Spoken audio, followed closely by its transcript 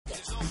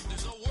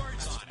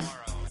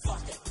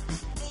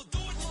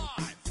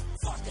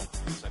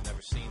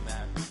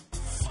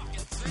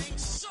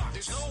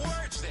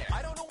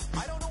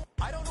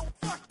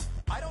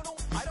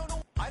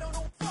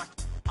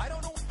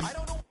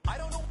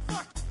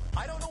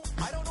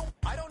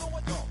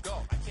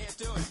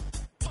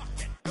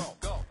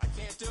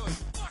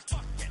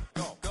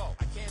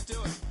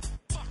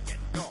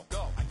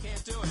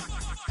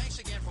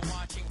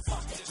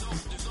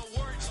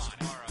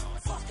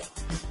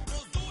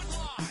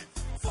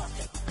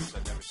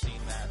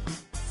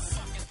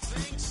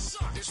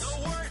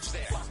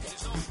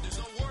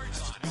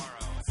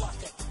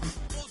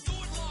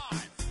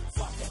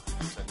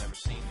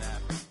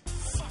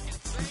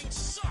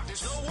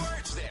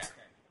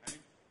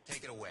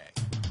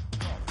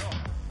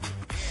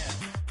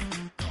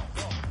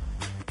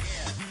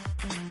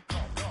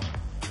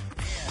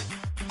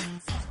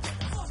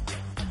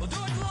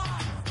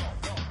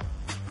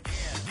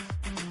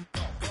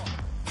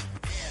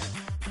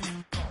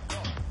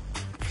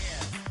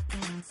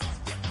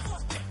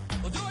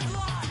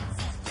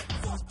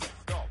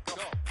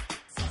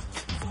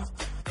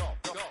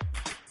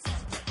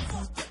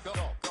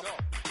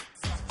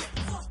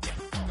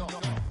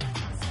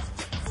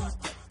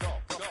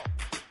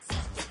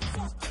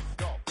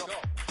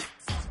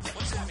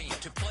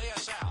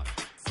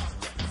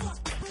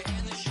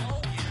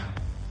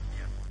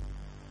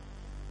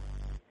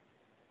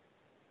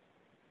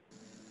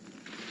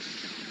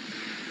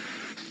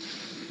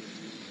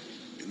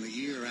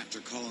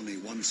after Colony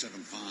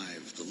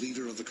 175, the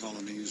leader of the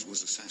colonies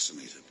was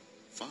assassinated.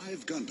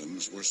 5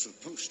 Gundams were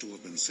supposed to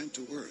have been sent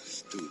to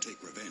Earth to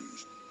take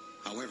revenge.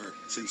 However,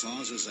 since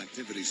Oz's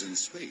activities in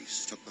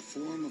space took the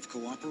form of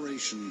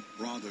cooperation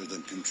rather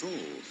than control,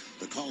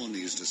 the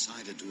colonies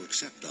decided to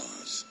accept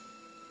Oz.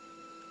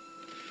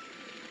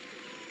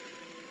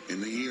 In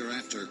the year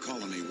after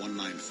Colony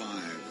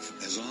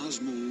 195, as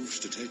Oz moves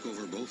to take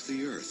over both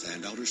the Earth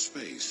and outer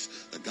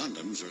space, the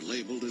Gundams are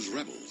labeled as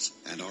rebels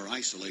and are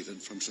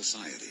isolated from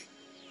society.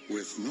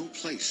 With no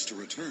place to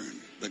return,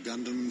 the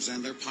Gundams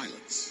and their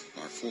pilots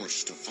are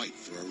forced to fight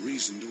for a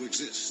reason to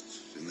exist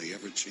in the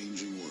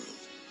ever-changing world.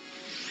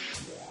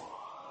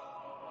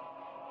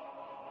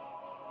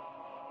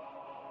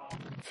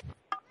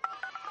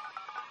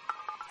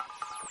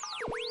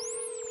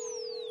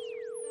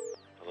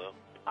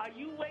 Are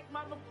you awake,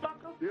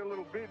 motherfucker? You're a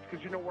little bitch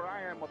because you know where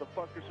I am,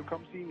 motherfucker, so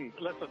come see me.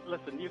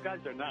 Listen, you guys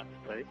are nuts,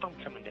 right? I'm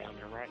coming down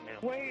there right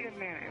now. Wait a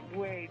minute.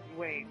 Wait.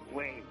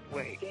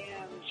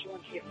 Damn, she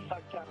wants to get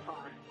fucked up,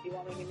 huh? You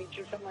want me to meet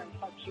you somewhere and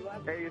fuck you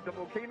up? Hey, is the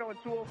volcano in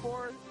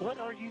 204? What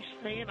are you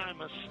saying?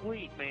 I'm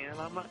asleep, man.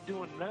 I'm not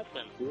doing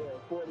nothing. Yeah,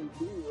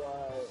 42, you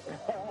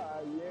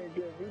ain't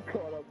getting me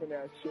caught up in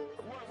that shit.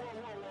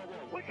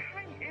 What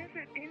time is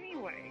it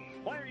anyway?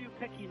 Why are you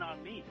picking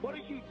on me? What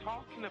are you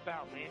talking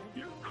about, man?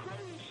 You're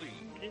crazy.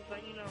 Just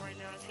let you know right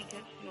now, if he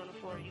catches you on the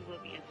floor, you will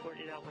be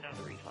escorted out without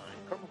a refund.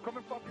 Come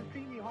and fucking see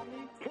me,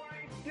 homie.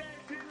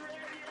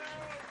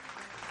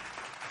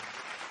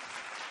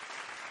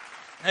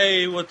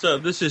 Hey, what's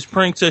up? This is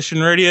Prank Session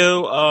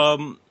Radio.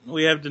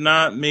 We have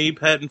tonight me,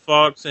 Patton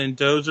Fox, and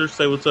Dozer.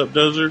 Say what's up,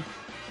 Dozer.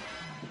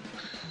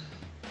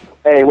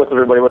 Hey, what's up,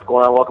 everybody? What's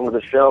going on? Welcome to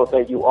the show.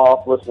 Thank you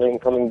all for listening,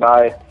 coming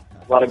by.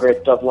 A lot of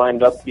great stuff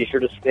lined up. Be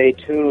sure to stay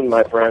tuned,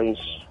 my friends.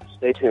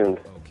 Stay tuned.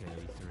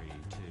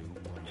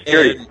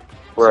 Security,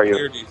 where are you?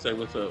 Security, say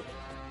what's up.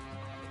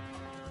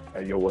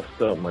 Hey, yo,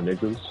 what's up, my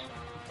niggas?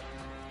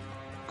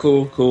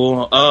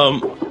 Cool.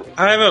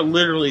 I haven't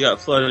literally got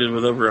flooded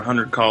with over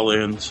 100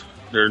 call-ins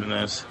during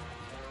this.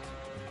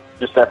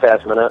 Just that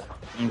past minute?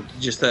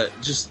 Just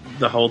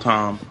the whole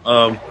time.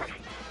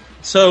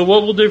 So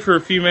what we'll do for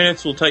a few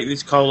minutes, we'll take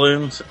these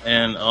call-ins,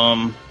 and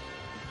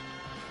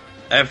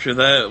after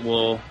that,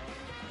 we're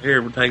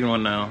taking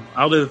one now.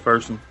 I'll do the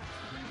first one.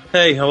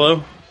 Hey,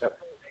 hello? Yep.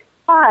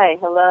 Hi,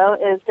 hello.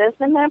 Is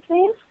Desmond there,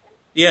 please?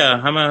 Yeah,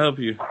 how may I help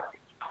you?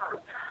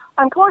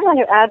 I'm calling on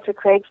your ad for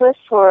Craigslist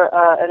for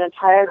an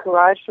entire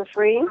garage for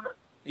free.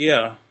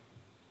 Yeah.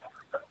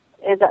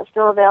 Is that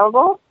still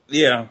available?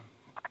 Yeah.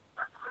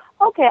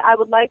 Okay, I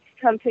would like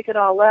to come pick it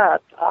all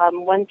up.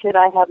 When could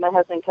I have my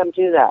husband come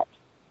do that?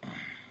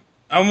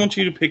 I want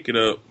you to pick it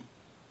up.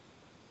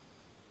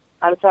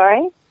 I'm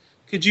sorry?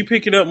 Could you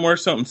pick it up and wear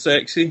something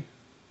sexy?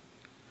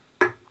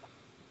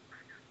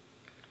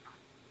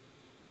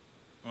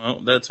 Well,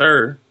 that's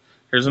her.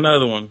 Here's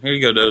another one. Here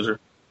you go, Dozer.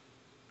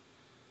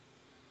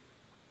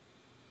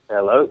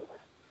 Hello?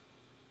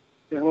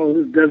 Hello,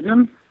 this is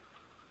Desmond?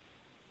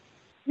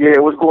 Yeah,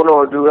 what's going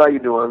on, dude? How you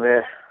doing,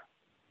 man?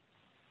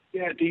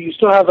 Yeah, do you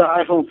still have the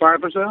iPhone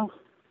 5 for sale?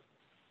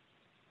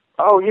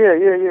 Oh, yeah,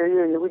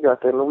 we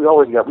got that, man. We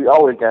always got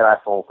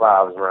iPhone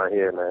 5s around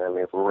here, man. I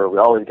mean, for real, we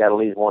always got at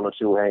least one or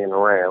two hanging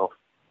around.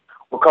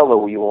 What color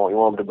will you want? You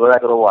want them the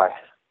black or the white?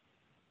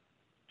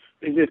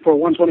 Is it for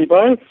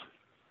 $125?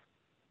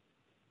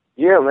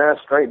 Yeah, man,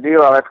 straight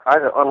deal. I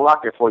can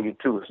unlock it for you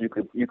too. So you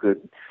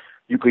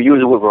could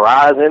use it with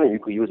Verizon, or you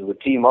could use it with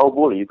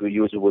T-Mobile, or you could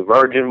use it with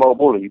Virgin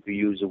Mobile, or you could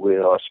use it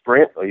with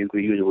Sprint, or you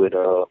could use it with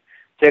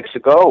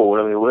Texaco,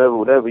 or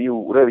whatever you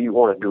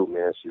want to do,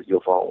 man. It's just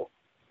your phone.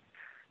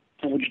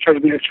 And would you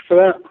charge me extra for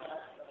that?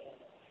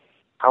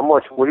 How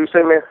much? What do you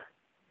say, man?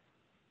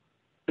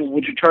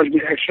 Would you charge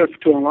me extra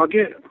to unlock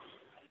it?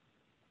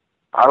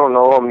 I don't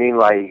know.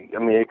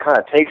 It kind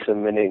of takes a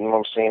minute, you know what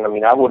I'm saying? I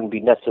mean, I wouldn't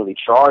be necessarily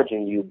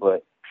charging you,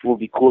 but it would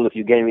be cool if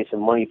you gave me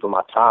some money for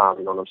my time,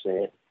 you know what I'm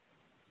saying?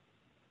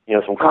 You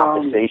know, some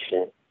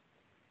compensation.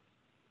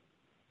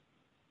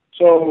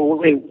 So,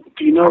 wait,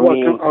 do you know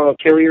what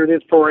carrier it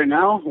is for right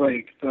now?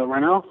 Like, right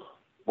now?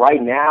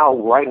 Right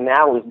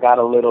now, it's got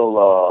a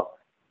little,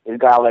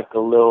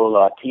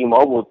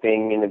 T-Mobile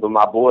thing in it, but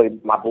my boy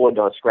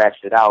done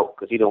scratched it out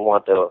because he didn't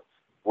want the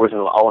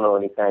original owner or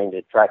anything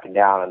to track it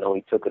down. I know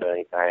he took it or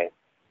anything.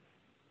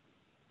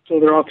 So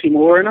they're all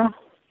T-Mobile right now?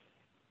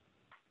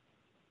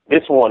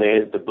 This one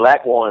is. The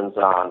black one's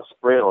on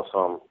Sprint or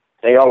something.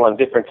 They all on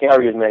different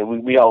carriers, man.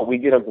 We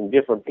get them from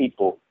different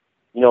people.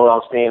 You know what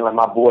I'm saying? Like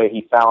my boy,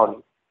 he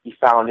found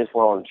this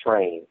one on the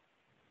train.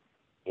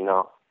 You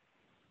know?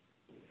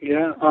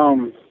 Yeah.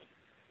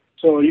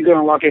 So you're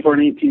gonna lock it for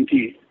an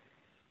AT&T?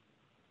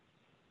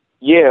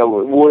 Yeah.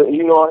 Well, we'll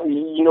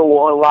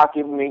unlock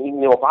it. I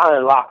mean, if I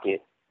unlock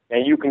it,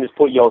 and you can just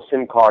put your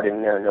SIM card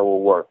in there and it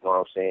will work. You know what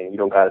I'm saying? You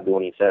don't got to do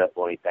any setup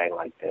or anything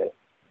like that.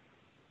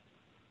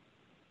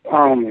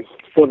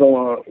 For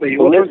the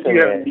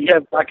you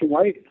have black and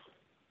white?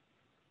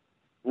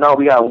 No,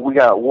 we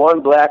got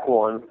one black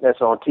one that's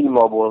on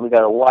T-Mobile, and we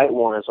got a white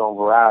one that's on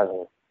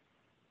Verizon.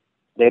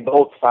 They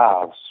both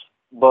 5s,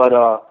 but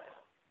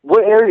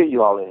What area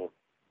y'all in?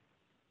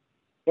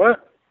 What?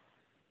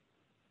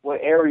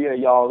 What area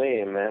y'all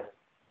in, man?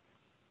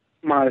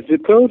 My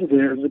zip code?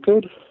 Their zip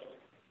code?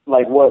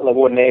 Like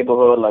what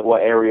neighborhood? Like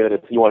what area?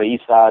 You on the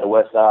east side, the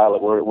west side?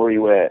 Like where are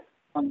you at?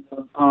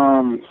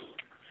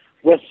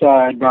 West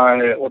side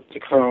by what's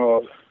it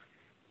called?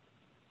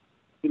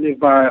 We live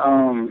by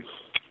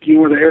do you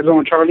know where the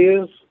Arizona Charlie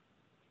is?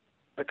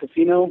 A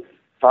casino?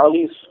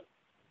 Charlie's?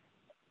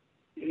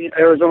 Yeah,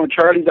 Arizona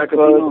Charlie's, that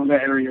casino in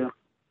that area.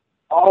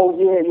 Oh,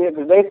 yeah,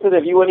 because they said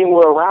if you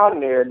anywhere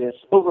around there, then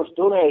Silver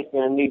Student is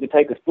going to need to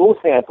take a stool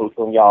sample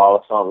from y'all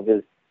or something.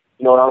 Because,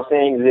 you know what I'm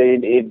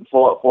saying?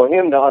 For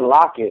him to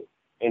unlock it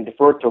and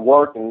for it to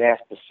work in that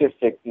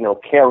specific, you know,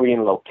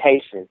 carrying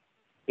location,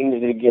 he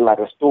needed to get like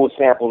a stool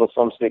sample or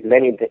some shit. They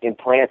need to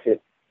implant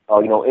it,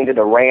 you know, into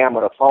the RAM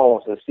of the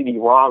phone so the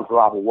CD-ROM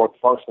drive will work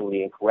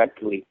functionally and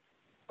correctly.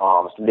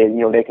 So then,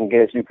 you know, they can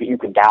get it. You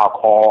could dial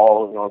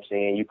calls, you know what I'm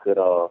saying? You could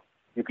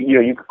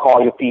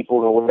call your people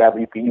or whatever.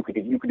 You could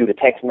do the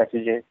text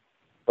messaging.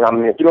 But I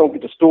mean, if you don't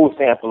get the stool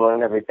sample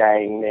and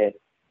everything, then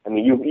I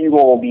mean, you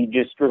won't be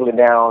just scribbling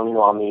down, you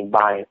know what I mean,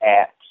 buying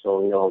apps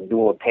or, you know,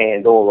 doing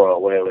Pandora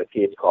or whatever the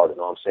kids call it, you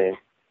know what I'm saying?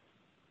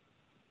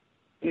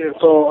 Yeah,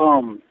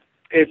 so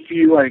if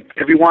you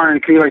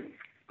want, can you like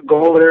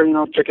go over there, you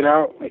know, check it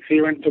out, like see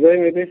it today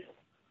maybe?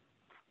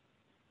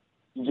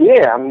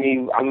 Yeah, I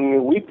mean,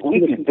 we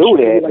could do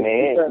that,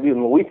 man.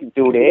 We could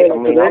do that. I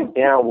mean, I'm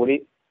down with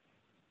it.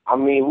 I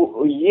mean,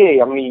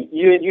 yeah. I mean,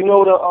 you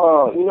know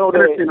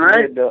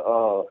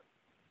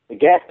the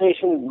gas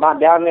station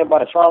down there by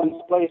the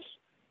Charlie's place.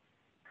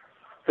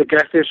 The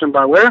gas station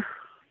by where?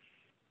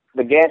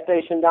 The gas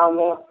station down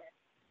there.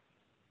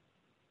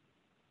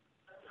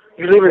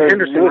 You live in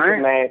Henderson,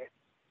 right? Man.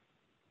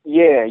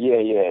 Yeah.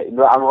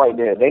 I'm right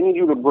there. They need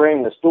you to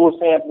bring the stool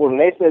sample, and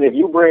they said if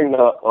you bring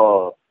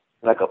the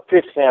like a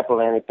piss sample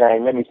or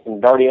anything, maybe some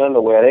dirty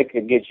underwear, they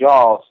could get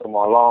y'all some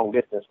long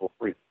distance for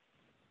free.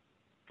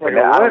 Like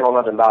I don't know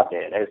nothing about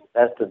that.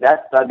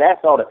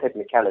 That's all the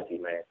technicality,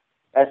 man.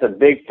 That's a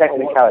big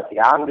technicality.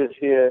 I'm just,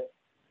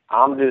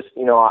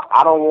 you know,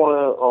 I don't want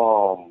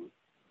to,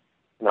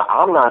 you know,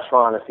 I'm not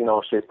trying to see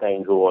no shit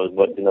stain drawers,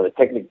 but, you know, the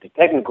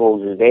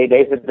technicals is they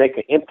said they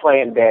can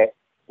implant that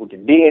with the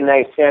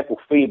DNA sample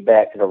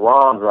feedback to the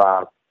ROM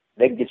drive.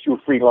 They can get you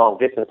free long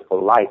distance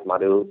for life, my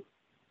dude.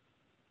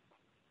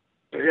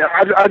 Yeah,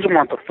 I just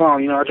want the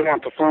phone, you know. I just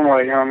want the phone,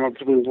 like,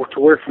 to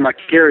work for my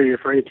carrier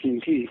for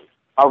AT&T.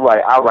 All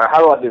right. How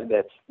about this,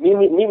 then?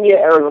 Meet me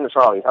at Arizona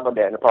Charlie's. How about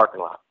that, in the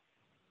parking lot?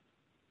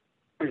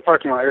 In the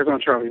parking lot, Arizona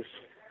Charlie's.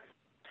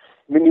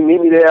 Meet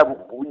me there.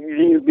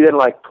 You be there in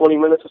like 20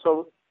 minutes or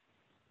something?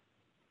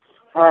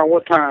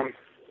 What time?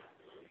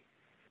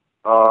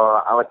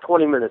 Like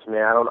 20 minutes,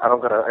 man. I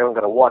don't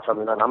gotta watch. I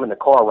mean, I'm in the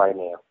car right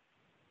now.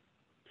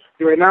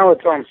 Right now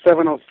it's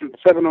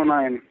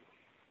 7:09.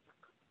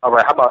 All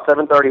right. How about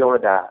 7:30 on the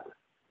dot?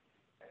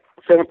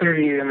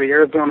 7:30 in the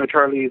Arizona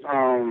Charlie's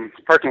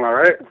parking lot,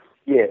 right?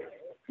 Yeah.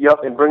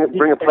 Yep. And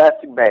bring a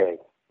plastic bag.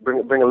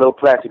 Bring a little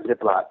plastic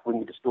Ziploc. We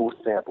need the stool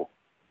sample.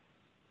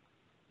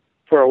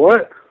 For a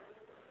what?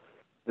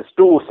 The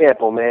stool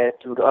sample, man,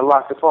 to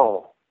unlock the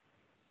phone.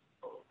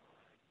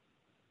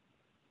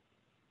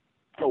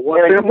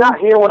 What man, you not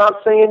hearing what I'm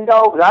saying,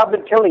 dog? I've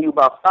been telling you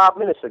about 5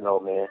 minutes ago,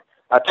 man.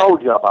 I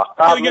told you about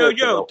 5 minutes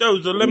ago.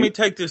 Dozer, let me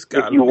take this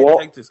guy.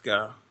 Take this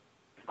guy.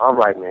 All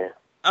right, man.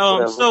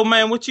 So,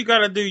 man, what you got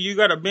to do, you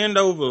got to bend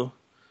over.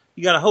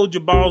 You got to hold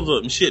your balls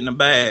up and shit in a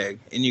bag,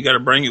 and you got to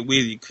bring it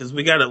with you, because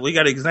we got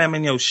to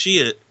examine your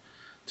shit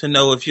to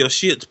know if your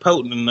shit's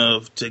potent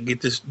enough to get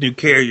this new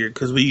carrier,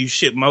 because we use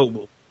shit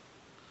mobile.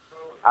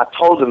 I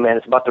told him, man,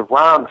 it's about the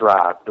ROM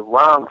drive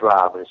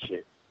and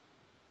shit.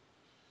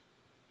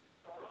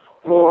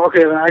 Well,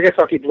 okay, then I guess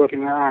I'll keep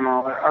looking. I don't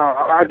know.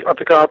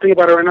 I'll think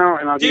about it right now,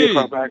 and I'll give you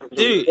a call back.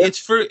 Dude, it's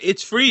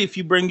free if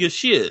you bring your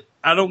shit.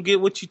 I don't get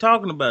what you're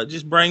talking about.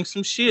 Just bring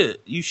some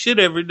shit. You shit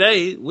every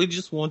day. We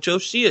just want your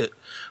shit.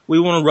 We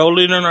want to roll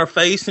it in our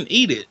face and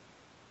eat it.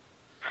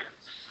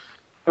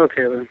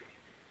 Okay, then.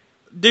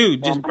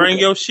 Dude, just bring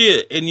your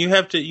shit, and you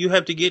have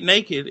to get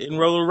naked and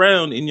roll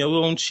around in your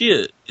own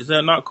shit. Is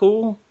that not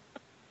cool?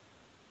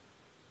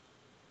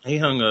 He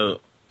hung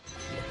up.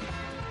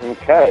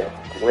 Okay.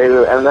 Way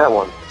to end that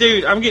one.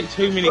 Dude, I'm getting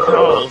too many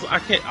calls. I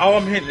can't. All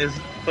I'm hitting is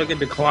fucking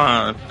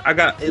decline. I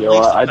got.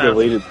 I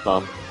deleted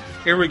some.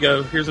 Here we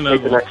go. Here's another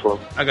one. Take the next one.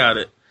 I got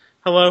it.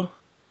 Hello?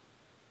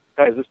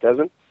 Hey, is this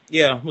Desmond?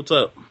 Yeah, what's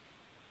up?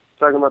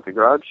 Talking about the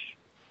garage?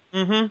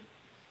 Mm-hmm.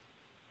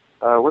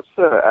 What's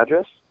the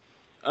address?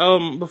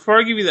 Before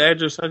I give you the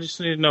address, I just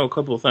need to know a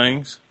couple of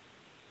things.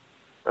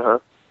 Uh-huh.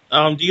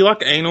 Do you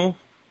like anal?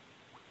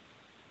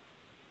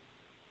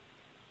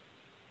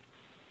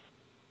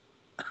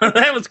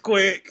 That was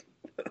quick.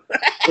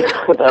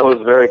 That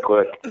was very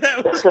quick.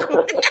 That was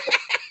quick.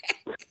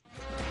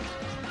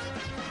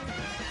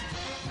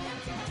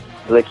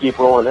 Do they keep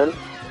rolling in?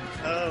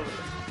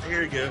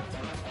 Here you go.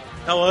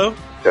 Hello?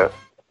 Yeah.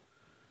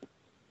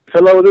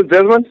 Hello, this is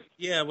Desmond?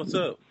 Yeah, what's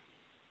up?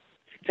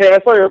 Hey, I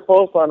saw your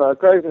post on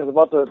Craigslist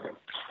about the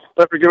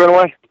stuff you're giving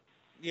away.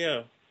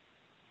 Yeah.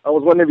 I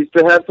was wondering if you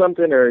still had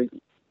something, or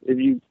if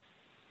you...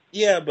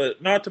 Yeah,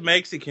 but not to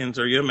Mexicans.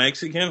 Are you a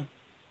Mexican?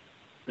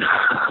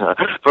 For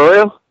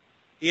real?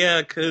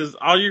 Yeah, because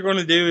all you're going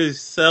to do is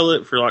sell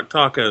it for, like,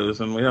 tacos,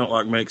 and we don't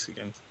like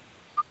Mexicans.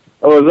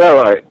 Oh, is that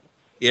right?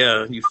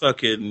 Yeah, you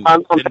fucking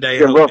I'm pendejo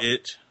Mexican, bro.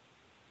 bitch.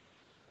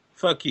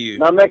 Fuck you.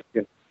 Not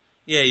Mexican.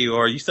 Yeah, you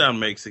are. You sound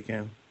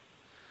Mexican.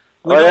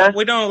 Oh, yeah?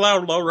 We don't allow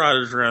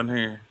lowriders around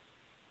here.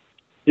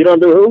 You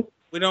don't do who?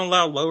 We don't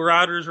allow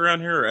lowriders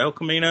around here or El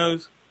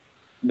Caminos.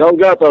 Don't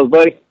got those,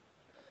 buddy.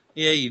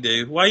 Yeah, you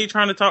do. Why are you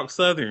trying to talk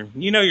Southern?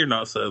 You know you're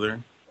not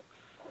Southern.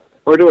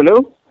 We're doing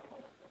who?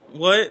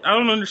 What? I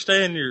don't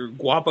understand your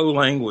guapo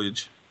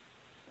language.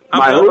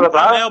 I'm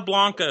El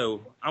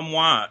Blanco. I'm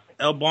white.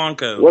 El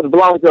Blanco. What's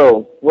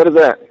Blanco? What is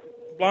that?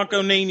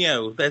 Blanco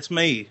Nino. That's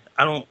me.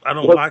 I don't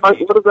What like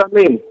you. What does that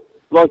mean?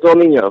 Blanco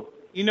Nino.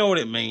 You know what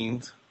it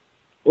means.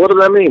 What does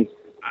that mean?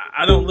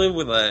 I don't live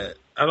with that.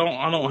 I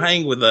don't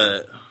hang with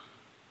that.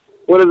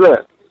 What is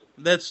that?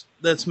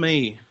 That's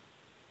me.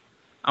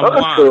 I'm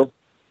that's blind. cool.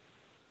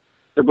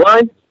 You're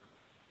blind?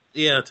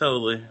 Yeah,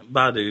 totally.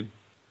 Bye, dude.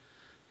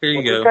 Here you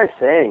What's go. this guy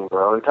saying,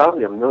 bro? He's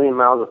talking a million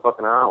miles a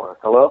fucking hour.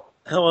 Hello?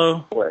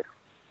 Hello. Wait.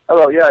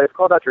 Hello, yeah, I just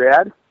called out your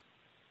ad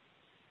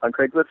on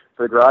Craigslist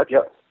for the garage.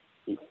 Yep.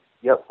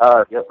 Yep.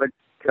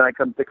 Can I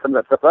come pick some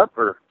of that stuff up,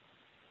 or?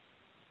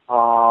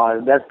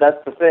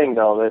 That's the thing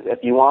though. That if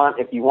you want,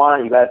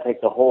 you got to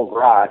take the whole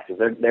garage because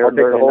they're I'll take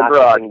the whole not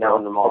garage taking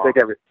down tomorrow.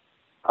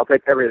 I'll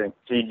take everything.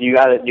 So do you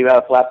got a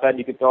flatbed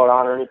you can throw it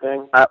on or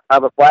anything? I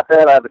have a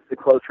flatbed. I have a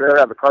closed trailer.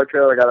 I have a car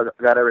trailer. I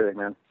got everything,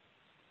 man.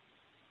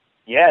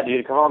 Yeah,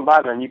 dude, come on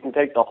by, man. You can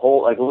take the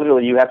whole. Like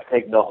literally, you have to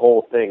take the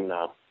whole thing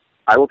now.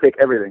 I will take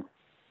everything.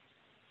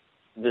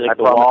 Like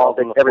the walls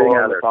and the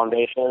floor and the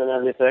foundation and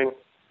everything.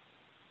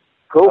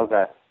 Cool.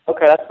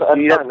 Okay, that's fine.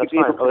 Do you fine.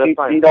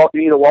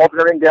 need the walls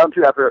and everything down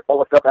too? After all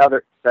the stuff out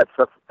there, that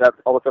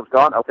all the stuff's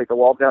gone, I'll take the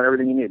walls down,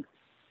 everything you need.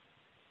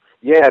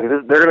 Yeah,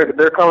 because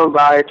they're coming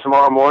by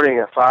tomorrow morning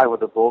at 5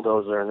 with a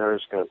bulldozer, and they're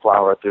just gonna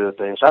plow right through the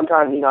thing.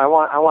 Sometimes, I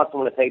want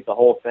someone to take the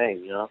whole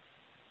thing,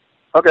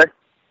 Okay,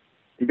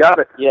 you got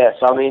it. Yeah,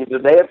 so I mean,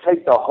 they have to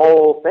take the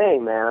whole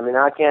thing, man. I mean,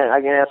 I can't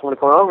ask someone to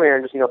come over here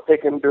and just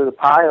pick him through the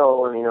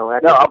pile and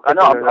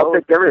I'll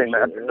take everything,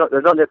 man.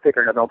 There's no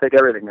nitpicking. I'll take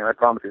everything, man. I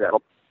promise you that.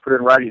 I'll put it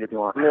in writing if you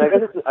want. I mean,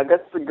 I guess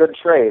it's a good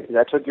trade.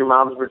 I took your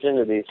mom's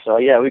virginity, so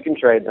yeah, we can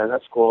trade then.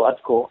 That's cool.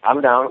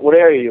 I'm down. What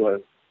area are you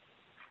in?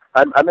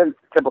 I'm in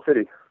Temple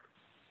City.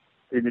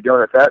 You know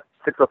where that's at?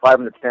 605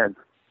 and the 10.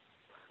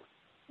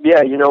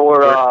 Yeah, you know where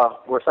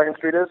 2nd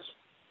Street is?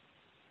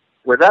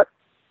 Where's that?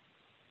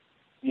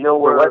 You know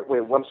where?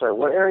 Wait, I'm sorry.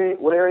 What area?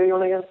 What area are you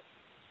in again?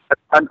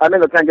 I'm in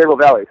the San Gabriel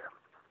Valley.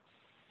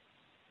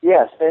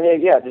 Yeah, San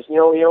Diego. Yeah, just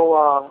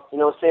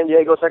San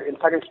Diego,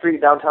 2nd Street,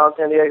 downtown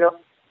San Diego.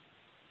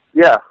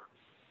 Yeah.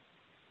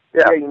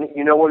 Yeah.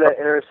 You know where that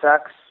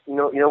intersects? You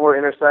know where it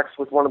intersects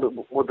with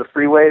with the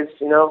freeways?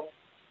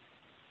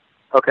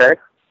 Okay.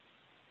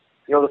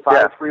 You know the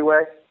 5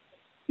 freeway?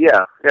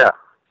 Yeah.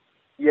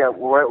 Yeah,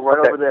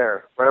 right over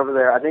there. Right over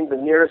there. I think the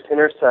nearest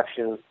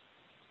intersection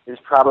is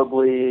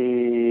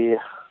probably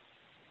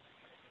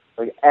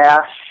like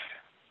Ash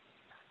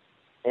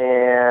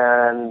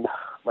and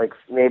like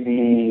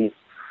maybe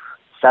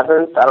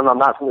 7th. I don't know. I'm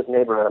not from this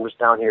neighborhood. I'm just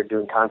down here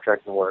doing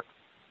contracting work.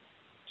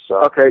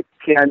 So okay,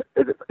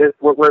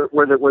 where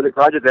the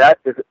garage is at?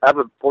 I have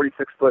a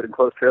 46-foot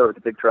enclosed trailer with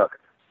a big truck.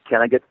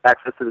 Can I get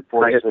access to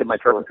get my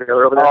truck and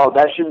trailer over there? Oh,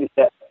 that should be.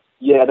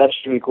 Yeah, that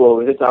should be cool.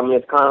 It's kind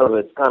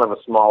of a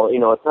small.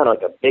 It's not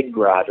like a big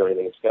garage or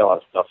anything. It's got a lot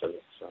of stuff in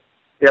it. So.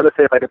 Yeah, let's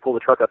say if I could pull the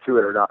truck up to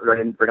it or not, or I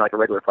didn't bring like a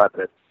regular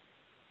flatbed.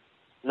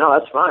 No,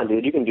 that's fine,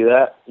 dude. You can do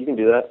that.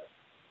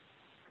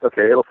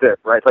 Okay, it'll fit,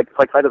 right? It's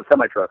like size of a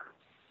semi truck.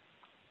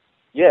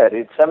 Yeah,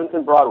 dude. 7th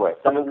and Broadway.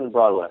 7th and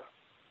Broadway.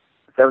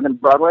 7th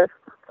and Broadway?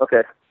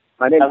 Okay.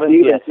 My name's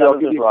Steve. Yeah,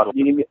 7th and Broadway.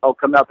 You need me? I'll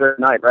come out there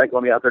tonight, right? You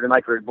want me out there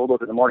tonight for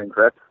bulldozer in the morning,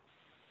 correct?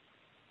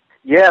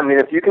 Yeah, I mean,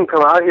 if you can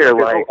come out here,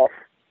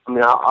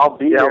 I'll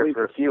be here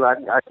for a few. I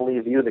can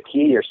leave you the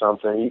key or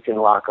something. You can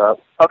lock up.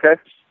 Okay.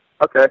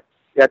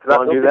 Yeah, because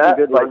I'll do that.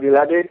 You want to do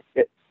that, dude?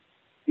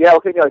 Yeah,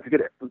 it'll take me like a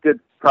good.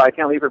 Probably I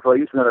can't leave for at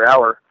least another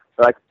hour.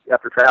 But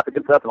after traffic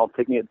and stuff, and it'll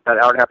take me an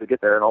hour and a half to get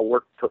there, and I'll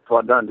work till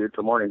I'm done, dude,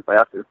 till morning if I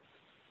have to.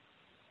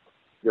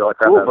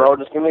 Cool, bro.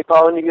 Just give me a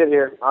call when you get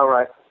here. All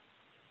right.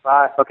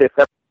 Bye. Okay.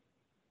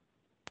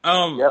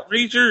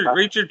 Read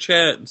your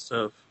chat and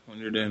stuff when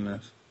you're doing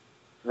this.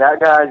 That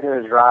guy's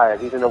gonna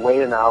drive. He's gonna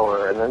wait an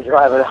hour and then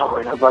drive an hour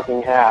and a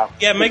fucking half.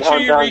 Yeah, make sure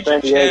you read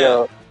your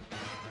chat.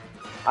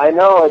 I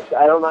know.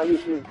 I don't know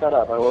usually set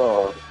up. I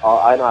will.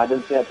 I know. I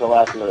didn't see it till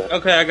last minute.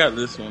 Okay, I got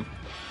this one.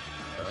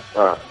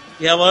 All right.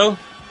 Yeah, hello.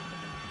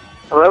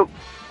 Hello.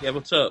 Yeah,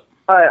 what's up?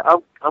 Hi,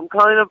 I'm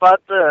calling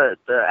about the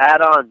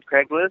ad on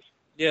Craigslist.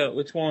 Yeah,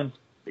 which one?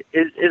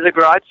 Is the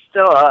garage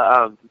still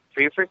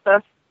free for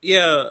stuff?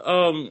 Yeah.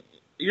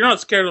 You're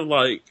not scared of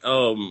like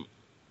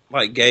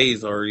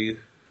gays, are you?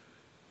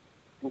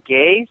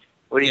 Gays?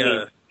 What do you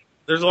mean?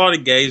 There's a lot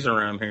of gays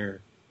around here.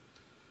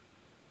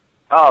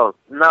 Oh,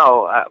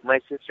 no, my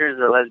sister's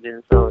a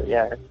lesbian, so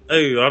yeah.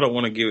 Oh, I don't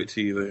want to give it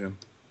to you then.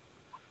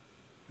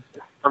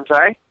 I'm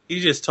sorry? You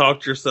just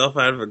talked yourself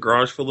out of a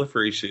garage full of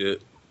free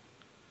shit.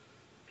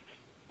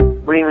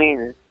 What do you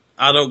mean?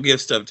 I don't give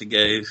stuff to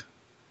gays.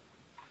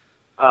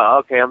 Oh,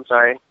 okay, I'm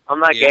sorry. I'm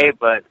not gay,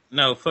 but...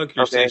 No, fuck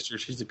your sister.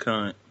 She's a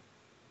cunt.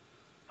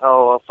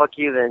 Oh, well, fuck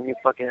you then, you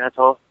fucking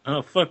asshole.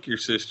 Oh, fuck your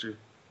sister.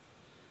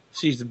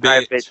 She's a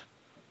bitch.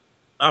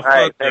 All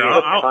right, bitch.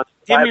 I'll fuck her.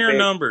 Give me her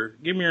number.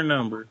 Give me her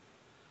number.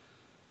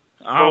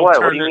 What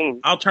do you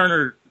mean? I'll turn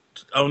her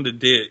on to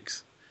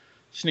dicks.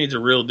 She needs a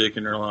real dick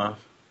in her life.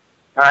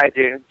 All right,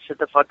 dude. Shut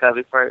the fuck up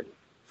before...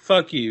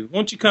 Fuck you. Why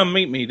don't you come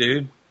meet me,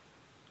 dude?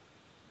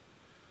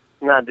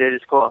 No, dude,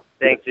 it's cool.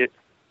 Thanks, dude.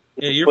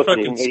 Yeah, you're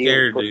fucking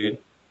scared, dude.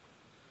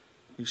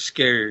 You're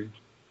scared.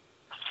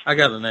 I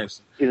got the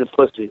next one. He's a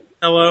pussy.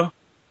 Hello?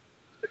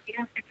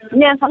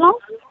 Yes, hello?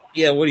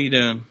 Yeah, what are you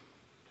doing?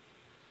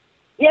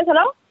 Yes,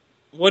 hello?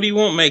 What do you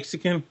want,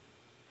 Mexican?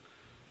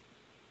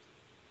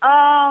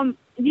 Did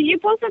you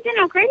post something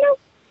on Craigslist?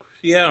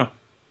 Yeah.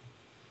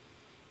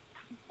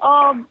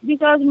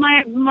 Because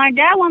my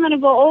dad wanted to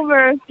go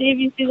over, see if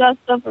you still got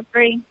stuff for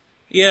free.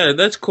 Yeah,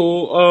 that's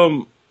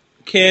cool.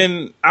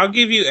 I'll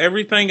give you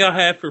everything I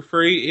have for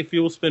free if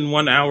you'll spend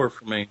 1 hour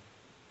for me.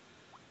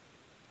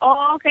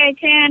 Oh, okay.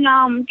 Can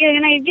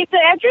I get the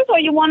address, or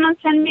you want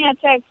to send me a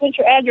text with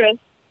your address?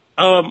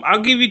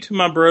 I'll give you to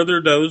my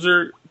brother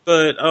Dozer,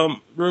 but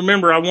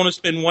remember, I want to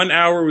spend 1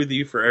 hour with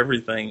you for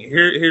everything.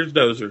 Here's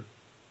Dozer.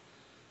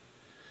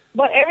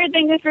 But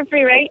everything is for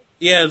free, right?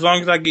 Yeah, as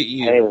long as I get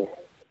you. Hey.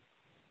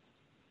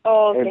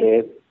 Oh, okay.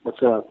 Hey, babe.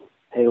 What's up?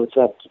 Hey, what's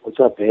up? What's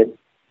up, babe?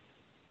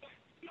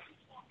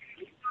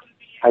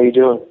 How you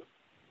doing?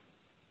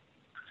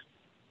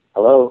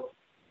 Hello?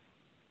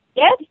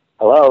 Yes?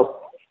 Hello?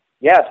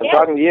 Yes, I'm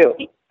talking to you.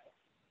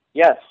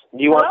 Yes.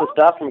 Do you want Hello?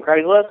 the stuff from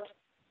Craigslist?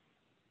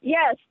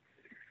 Yes.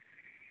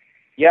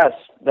 Yes.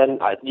 Then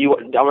I'm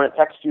going to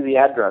text you the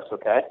address,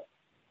 okay?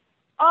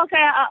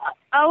 Okay,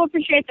 I will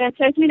appreciate that.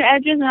 Text me the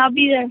address and I'll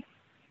be there.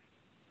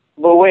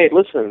 But wait,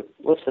 listen,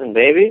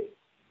 baby.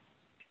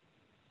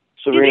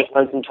 So we're going to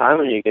spend some time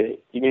when you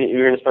get.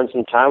 You're going to spend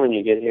some time when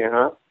you get here,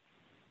 huh?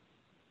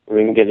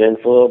 We can get in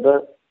for a little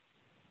bit.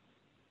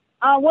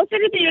 What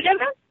city do you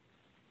live in?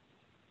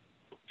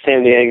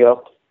 San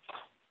Diego.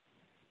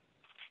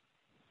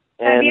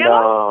 San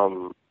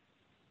Diego? And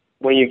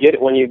when you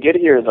get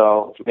here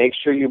though, make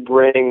sure you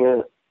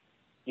bring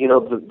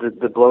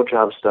the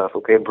blowjob stuff,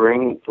 okay?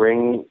 Bring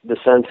the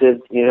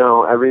scented,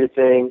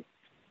 everything,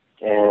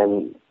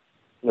 and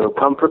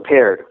come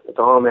prepared. That's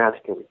all I'm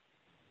asking.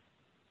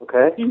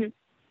 Okay? Mm-hmm.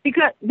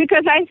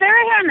 Because I stay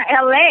right here in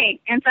LA,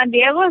 and San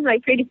Diego is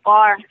like pretty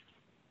far.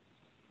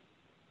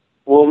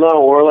 Well,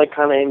 no, we're like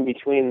kind of in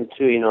between the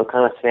two,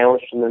 kind of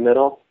sandwiched in the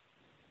middle.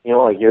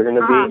 Like you're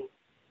gonna be.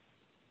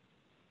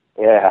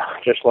 Yeah,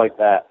 just like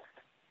that.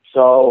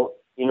 So,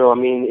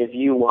 if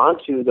you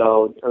want to,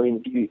 though,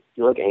 do you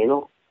like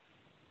anal?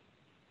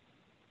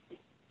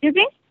 Excuse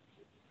me?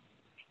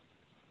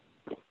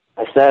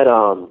 I said,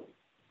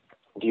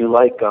 do you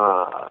like, do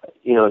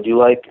you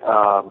like,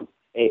 do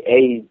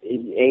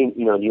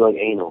you like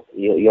anal?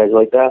 You guys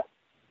like that?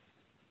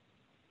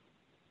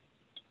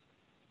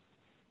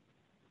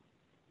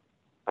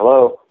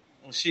 Hello?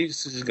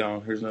 She's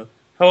gone. Here's no.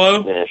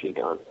 Hello? Yeah, she's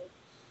gone.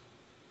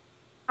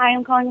 Hi,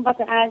 I'm calling about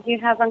the ad you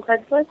have on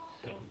Craigslist.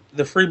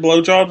 The free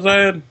blowjobs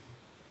ad?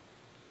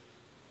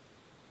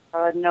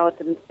 No, it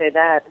didn't say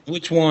that.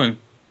 Which one?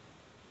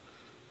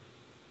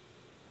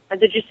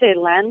 Did you say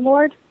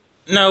landlord?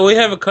 No, we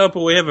have a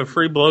couple. We have a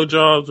free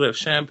blowjobs. We have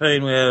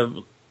champagne. We have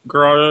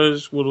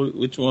garage.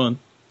 Which one?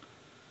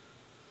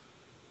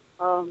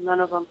 Oh, none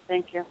of them.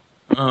 Thank you.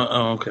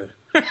 Okay.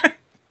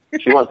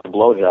 She wants a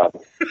blowjob.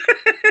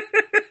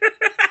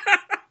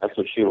 That's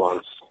what she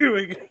wants. Here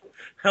we go.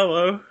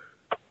 Hello.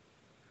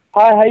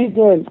 Hi, how you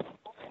doing?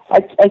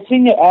 I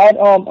seen your ad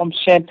on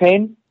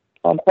champagne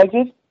on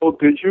Craigslist. Oh,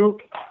 did you?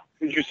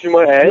 Did you see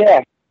my ad?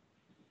 Yeah.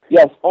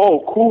 Yes.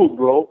 Oh, cool,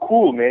 bro.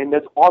 Cool, man.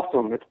 That's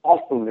awesome. That's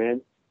awesome,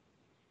 man.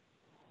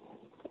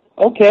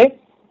 Okay.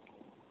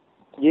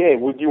 Yeah.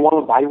 Would you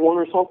want to buy one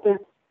or something?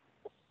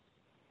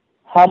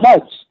 How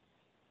much?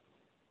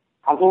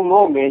 I don't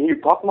know, man. You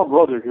talk to my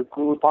brother. You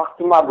talk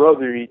to my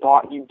brother. He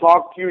talk to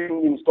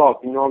you and stuff.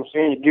 You know what I'm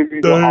saying? He give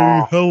you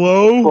the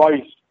hello?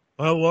 price.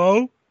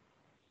 Hello?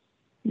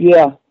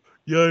 Yeah.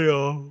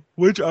 Yeah.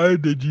 Which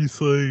ad did you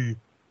see?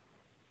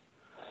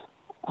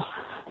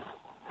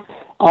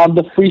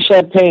 The free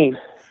champagne.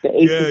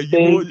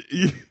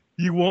 The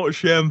you want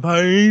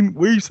champagne?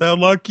 We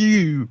sound like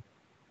you.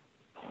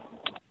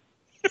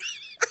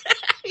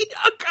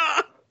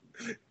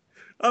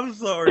 I'm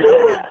sorry.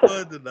 I'm having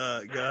fun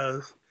tonight,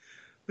 guys.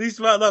 These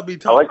might not be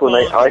top I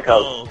like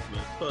how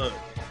but fuck.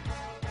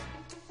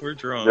 We're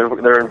drunk.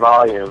 They're in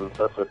volume.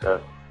 That's okay.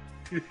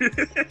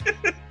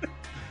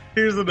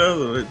 Here's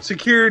another one.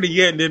 Security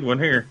yet did one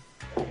here.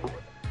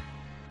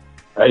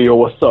 Hey, yo,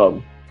 what's up?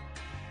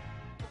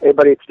 Hey,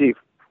 buddy, it's Steve.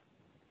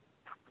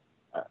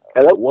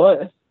 Hello?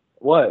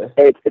 What?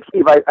 Hey, it's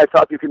Steve. I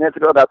talked to you a few minutes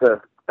ago about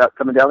the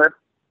coming down there?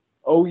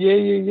 Oh,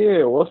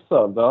 yeah. What's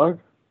up, dog?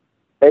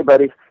 Hey,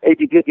 buddy. Hey,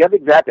 do you have the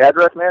exact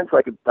address, man, so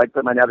I could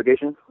put my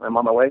navigation? I'm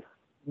on my way.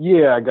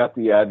 Yeah, I got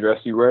the address.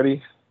 You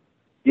ready?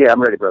 Yeah,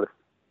 I'm ready, brother.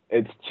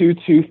 It's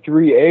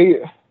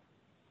 2238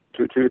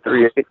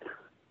 2238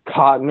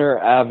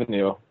 Cotner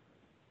Avenue.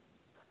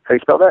 How do you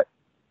spell that?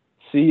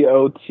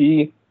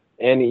 Cotner.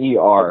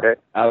 Okay.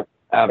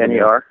 Avenue.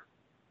 NER.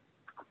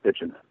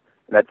 Bitchin'.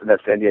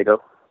 That's San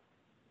Diego.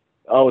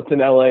 Oh, it's in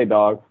LA,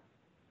 dog.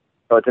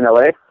 Oh, it's in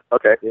LA?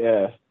 Okay.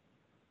 Yeah.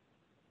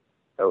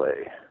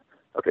 LA.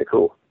 Okay,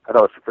 cool. I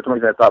thought for some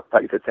reason I thought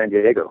you said San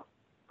Diego.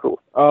 Cool.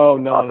 Oh,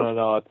 no, Awesome.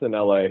 no. It's in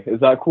LA.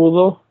 Is that cool,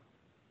 though?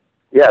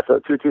 Yeah, so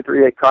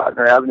 2238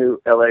 Cotner Avenue,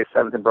 LA,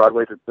 7th and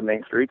Broadway is the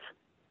main streets.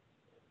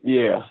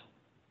 Yeah.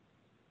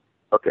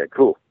 Okay,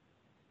 cool.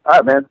 All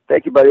right, man.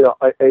 Thank you, buddy.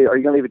 Hey, are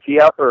you gonna leave a key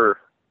out or?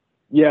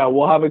 Yeah,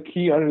 we'll have a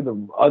key under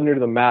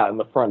the mat in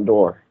the front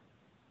door.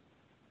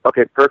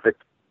 Okay,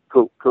 perfect.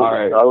 Cool. All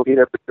right. I'll be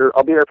there for sure.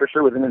 I'll be there for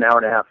sure within an hour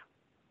and a half.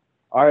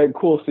 All right,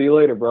 cool. See you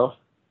later, bro.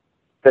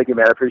 Thank you,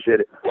 man. I appreciate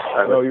it.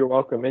 All right, You're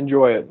welcome.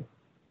 Enjoy it.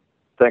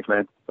 Thanks,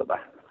 man. Bye-bye.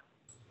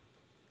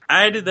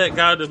 I added that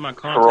guy to my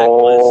contact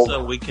list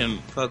so we can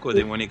fuck with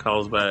him when he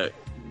calls back.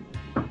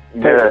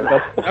 Yeah.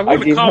 I'm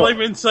going to call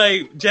him and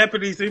say,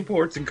 Japanese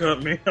Imports and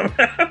Company. I'm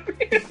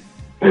happy.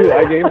 Dude,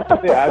 I gave him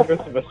the address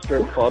of a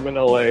strip club in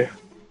LA.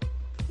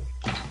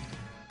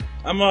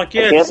 I'm like, I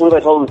can't believe I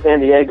told him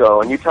San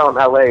Diego, and you tell him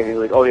LA, and he's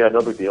like, oh yeah,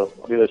 no big deal.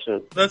 I'll do that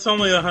soon. That's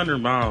only 100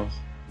 miles.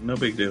 No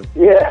big deal.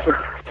 Yeah,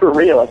 for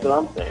real, that's what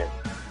I'm saying.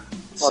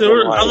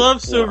 I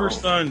love Silver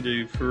Sun,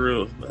 dude, for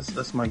real.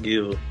 That's my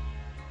guild.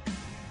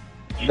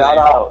 Shout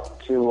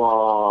out to,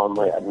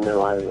 wait, I didn't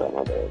realize that,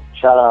 my bad.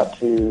 Shout out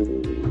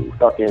to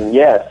fucking,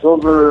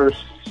 Silver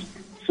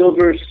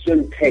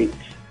Sun Tate.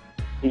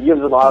 He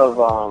gives a lot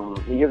of,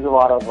 he's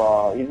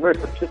very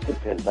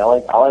participant. I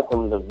like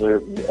when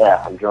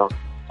I'm drunk.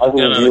 I like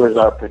when the viewers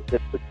are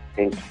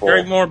participants.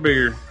 Drink more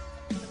beer.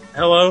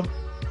 Hello?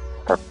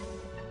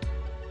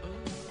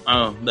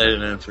 Oh, they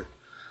didn't answer.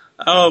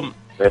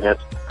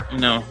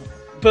 No.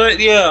 But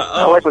yeah,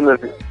 I like when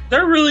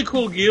they're a really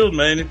cool guild,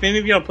 man. If any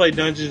of y'all play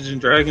Dungeons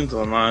and Dragons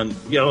online,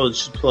 y'all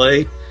should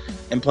play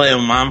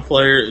on Mind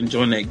Flayer and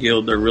join that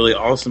guild. They're really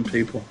awesome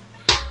people.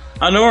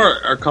 I know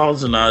our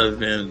calls and I have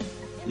been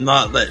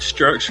not that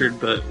structured,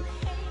 but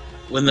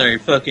when they're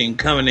fucking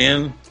coming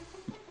in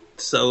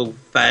so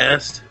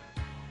fast,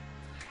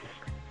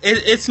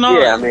 it's not.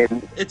 Yeah, I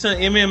mean, it's an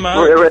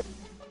MMO.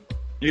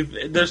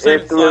 There's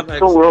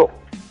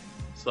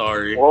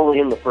Sorry. We're only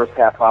in the first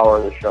half hour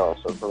of the show,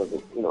 so I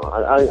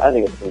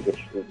think it's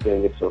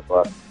been good so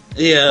far.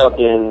 Yeah.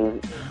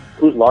 Fucking,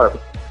 who's LARP?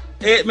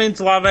 It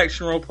means live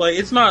action role play.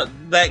 It's not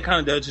that kind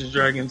of Dungeons and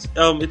Dragons.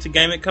 It's a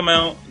game that come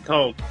out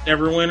called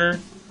Neverwinter.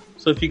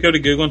 So if you go to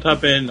Google and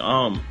type in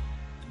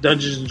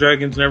Dungeons and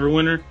Dragons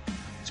Neverwinter,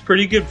 it's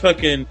pretty good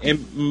fucking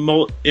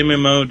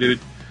MMO, dude.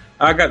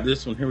 I got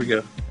this one. Here we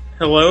go.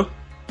 Hello?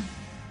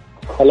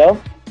 Hello?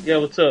 Yeah,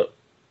 what's up?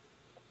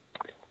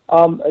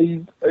 Are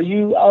you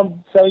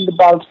selling the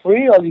bottles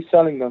free, or are you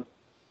selling them?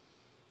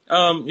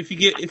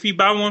 If you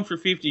buy one for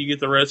 $50, you get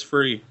the rest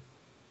free.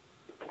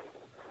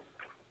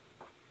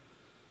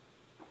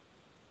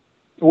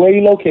 Where are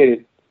you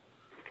located?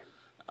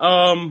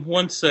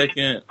 1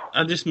 second.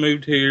 I just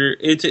moved here.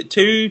 It's at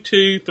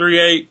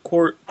 2238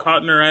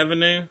 Cotner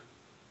Avenue.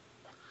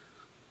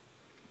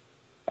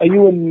 Are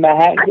you in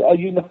Manhattan? Are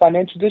you in the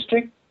financial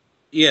district?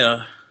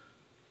 Yeah.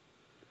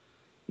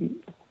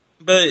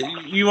 But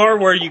you are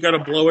where you got to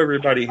blow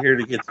everybody here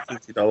to get the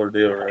 $50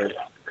 deal, right?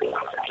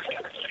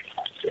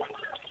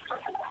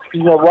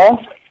 You know what?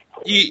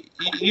 You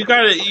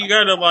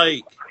gotta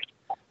like.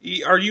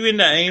 Are you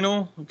into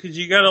anal? Because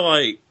you gotta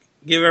like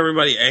give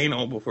everybody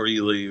anal before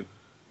you leave.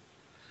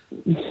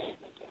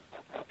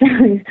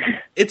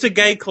 It's a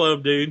gay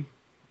club, dude.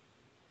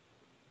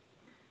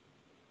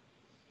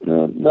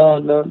 No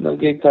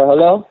gay club.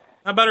 Hello?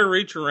 How about a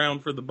reach around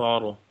for the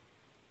bottle?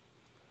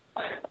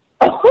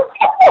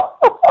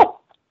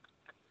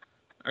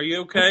 Are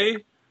you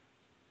okay?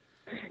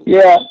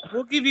 Yeah.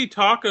 We'll give you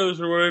tacos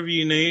or whatever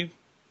you need.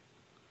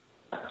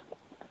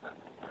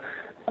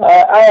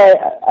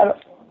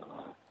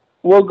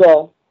 We'll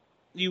go.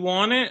 You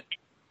want it?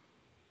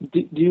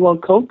 Do you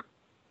want Coke?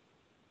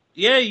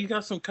 Yeah, you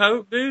got some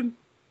Coke, dude?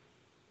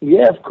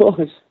 Yeah, of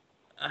course.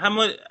 How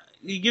much?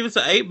 You give us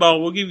an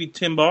 8-ball, we'll give you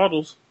 10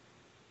 bottles.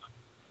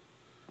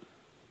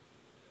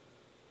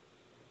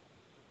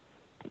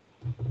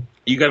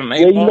 You got an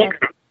 8-ball?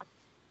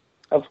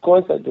 Of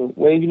course I do.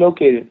 Where are you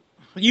located?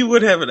 You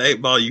would have an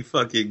 8-ball, you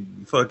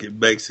fucking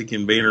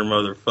Mexican beaner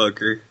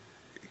motherfucker.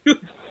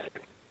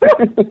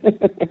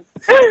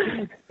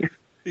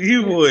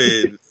 You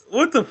would.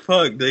 What the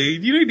fuck,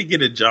 dude? You need to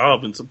get a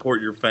job and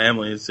support your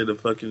family instead of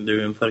fucking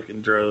doing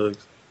fucking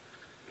drugs.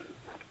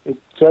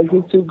 Drugs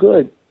are too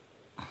good.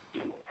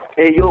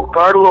 Hey, yo,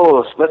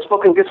 Carlos, let's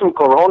fucking get some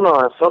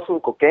Corona and sell some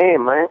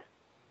cocaine, man.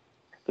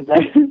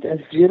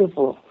 That's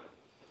beautiful.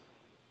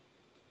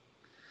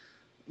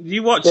 Do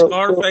you watch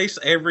Scarface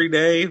every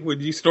day when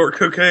you snort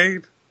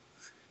cocaine?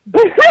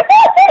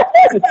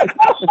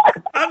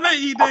 I bet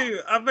you do.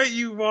 I bet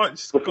you watch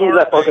Scarface. Listen to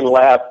that fucking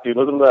laugh, dude.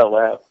 Listen to that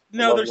laugh.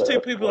 No, there's two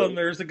people on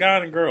there. There's a guy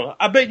and a girl.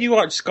 I bet you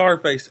watch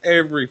Scarface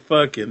every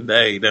fucking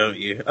day, don't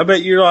you? I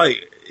bet you're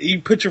like,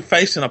 you put your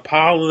face in a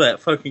pile of that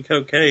fucking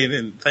cocaine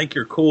and think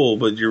you're cool,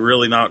 but you're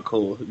really not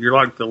cool. You're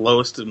like the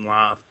lowest in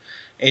life.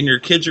 And your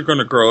kids are going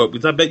to grow up,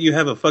 because I bet you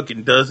have a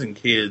fucking dozen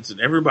kids and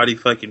everybody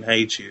fucking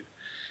hates you.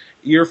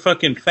 Your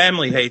fucking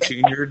family hates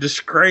you and you're a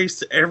disgrace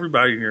to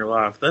everybody in your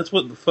life. That's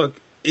what the fuck,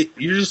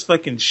 you're just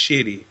fucking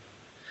shitty.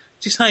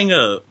 Just hang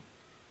up.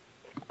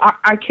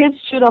 Our kids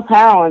shoot up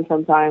heroin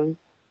sometimes.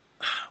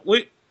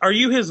 Wait, are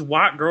you his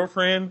white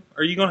girlfriend?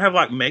 Are you going to have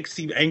like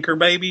Mexi anchor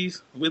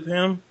babies with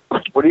him?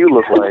 What do you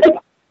look like?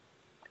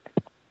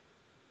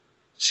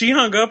 She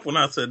hung up when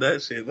I said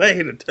that shit. They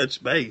had to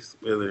touch base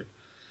with her.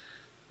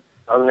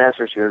 I was going to ask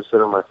her if she would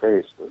sit on my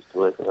face. It was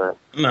too late for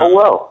that. No. Oh,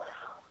 well.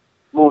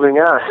 Moving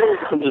on.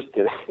 I'm just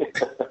kidding.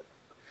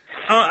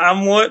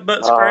 I'm what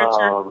but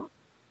scratcher?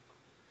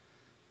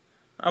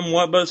 I'm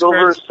what but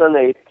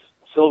scratcher?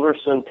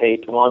 Silverson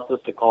Tate wants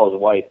us to call his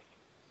wife,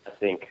 I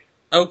think.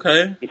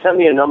 Okay. He sent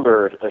me a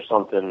number or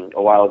something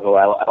a while ago.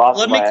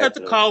 Let me cut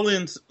the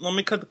call-ins. Let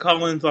me cut the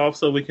call-ins off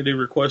so we can do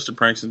requested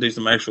pranks and do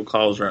some actual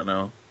calls right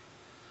now.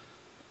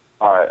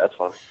 All right, that's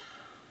fine.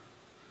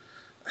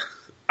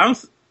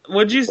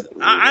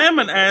 I am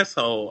an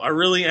asshole. I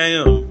really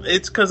am.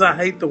 It's because I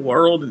hate the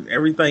world and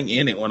everything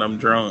in it when I'm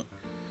drunk.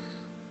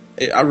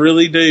 I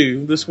really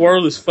do. This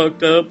world is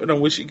fucked up, and I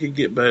wish it could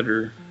get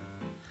better.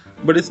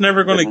 But it's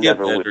never going to get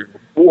better.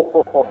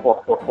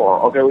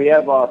 Okay, we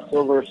have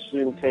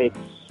Silverson Tate's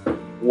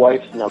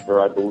wife's number,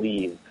 I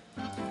believe.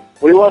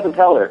 What do you want to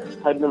tell her?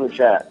 Type it in the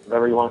chat.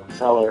 Whatever you want to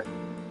tell her.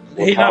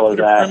 We'll he not put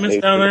a premise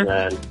down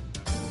there?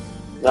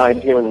 No, I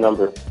just gave him the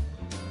number.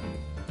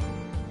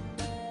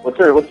 What's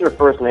her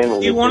first name?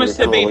 Do you want us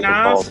to be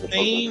nice,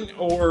 mean,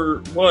 or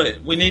what?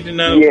 We need to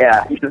know.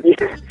 Yeah,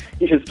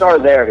 you should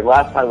start there, because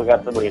last time we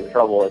got somebody in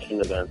trouble, it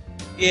shouldn't have been.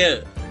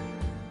 Yeah.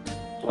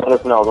 Let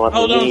us know.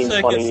 Hold on a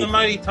second. Funny.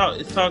 Somebody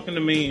is talking to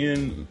me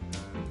in...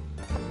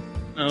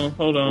 Oh,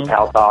 hold on.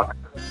 Pal talk.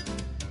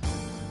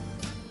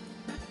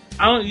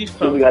 I don't use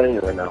Who we got in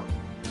right now?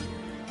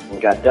 We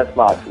got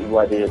Deathbox, Evil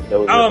Ideas,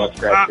 Dozer,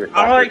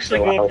 I'll actually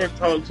go over and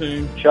talk to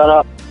him. Shut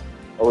up.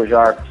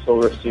 Ozark,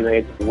 Silver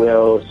Student,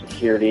 Will,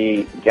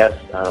 Security, Guest.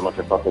 I don't know if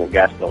they're fucking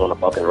guests. Don't want to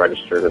fucking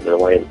register that they're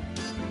late.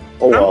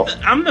 Oh well.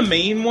 I'm the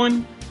mean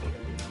one.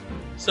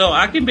 So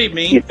I can be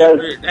mean to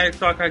her,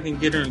 act like I can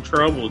get her in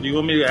trouble. Do you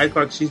want me to act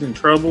like she's in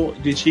trouble?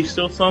 Did she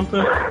steal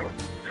something?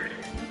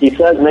 He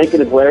says make it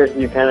as clear as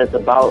you can. It's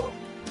about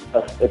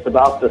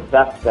the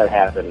theft that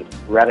happened.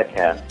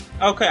 Redicat.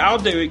 Okay, I'll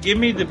do it. Give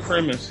me the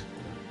premise.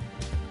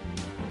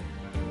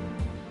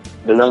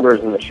 The number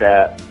is in the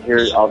chat.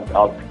 Here,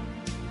 I'll.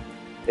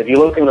 If you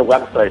look in the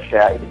website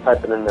chat, you can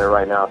type it in there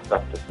right now.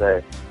 Stuff to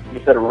say. You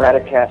said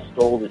Redicat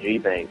stole the G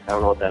Bank. I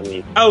don't know what that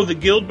means. Oh, the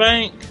Guild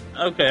Bank.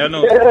 Okay, I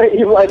know.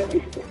 Evil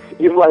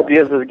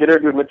Ideas is get her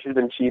to admit she's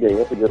been cheating.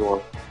 That's a good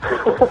one.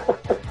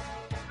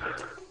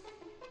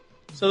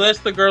 So that's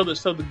the girl that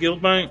stole the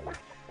Guild Bank?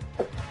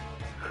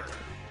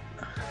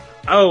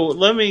 Oh,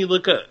 let me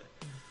look at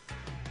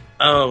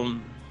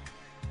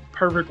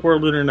Perfect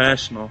World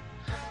International.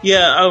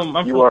 Yeah,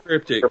 I'm full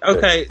cryptic.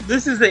 Okay,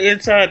 this is the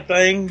inside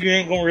thing. You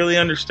ain't gonna really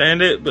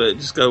understand it, but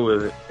just go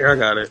with it. Here, I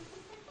got it.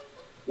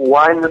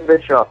 Wind the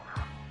bitch up.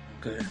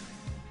 Okay.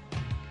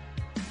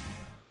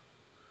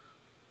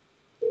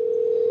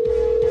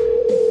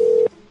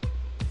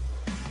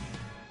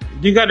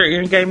 You got her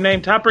in-game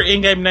name? Type her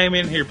in-game name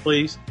in here,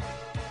 please.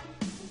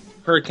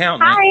 Her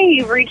account name. Hi,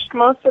 you've reached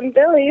Melissa and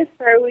Billy.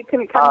 Sorry we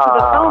couldn't come to the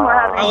phone. We're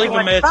having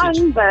too much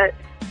fun, but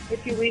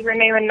if you leave your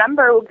name and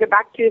number, we'll get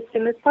back to you as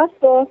soon as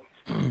possible.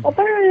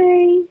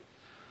 Bye-bye.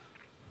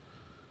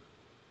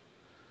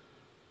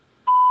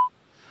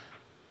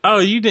 Oh,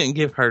 you didn't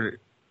give her...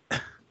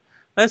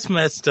 That's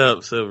messed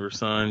up, Silver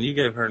Sun. You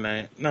gave her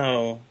name.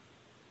 No.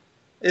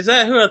 Is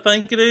that who I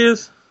think it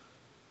is?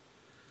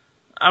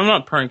 I'm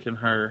not pranking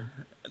her.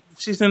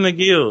 She's in the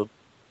guild.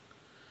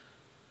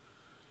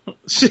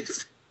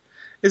 Is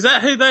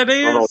that who that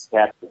is?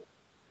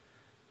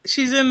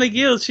 She's in the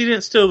guild. She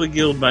didn't steal the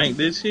guild bank,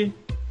 did she?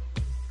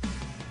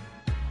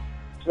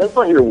 That's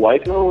not your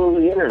wife. You're all over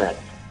the internet.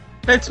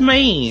 That's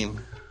mean.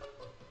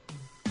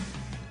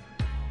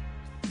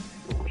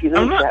 She's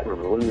in the chat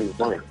room. What do you mean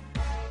funny?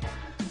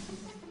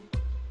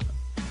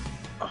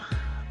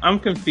 I'm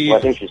confused. Well,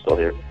 I think she's still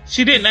here.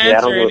 She didn't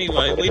answer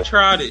anyway. We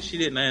tried it. She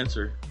didn't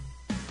answer.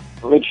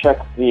 Let me check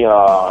the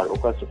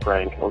request a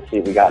prank. Let's see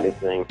if we got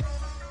anything.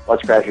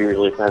 Let's Scratcher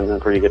usually sends in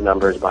pretty good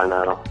numbers by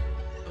now.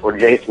 Or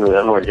Jason, I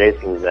don't know where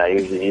Jason's at.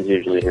 He's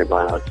usually here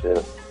by now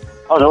too.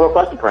 Oh, no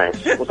requested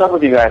pranks. What's up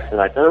with you guys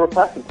tonight? No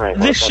requested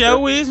pranks. This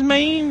show is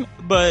mean,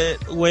 but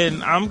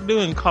when I'm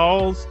doing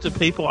calls to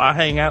people I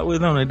hang out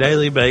with on a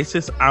daily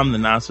basis, I'm the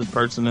nicest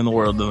person in the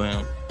world to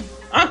them.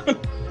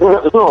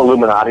 There's no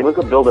Illuminati. Look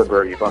at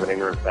Bilderberg, you fucking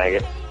ignorant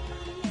faggot.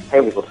 I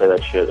hate people say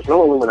that shit. There's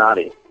no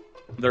Illuminati.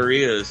 There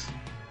is.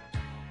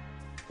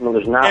 No,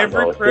 there's not.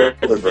 Every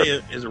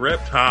president is a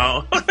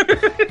reptile.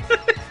 and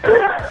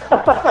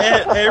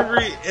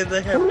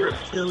they have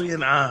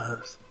reptilian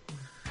eyes.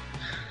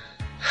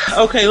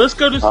 Okay, let's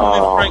go to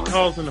some prank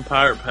calls in the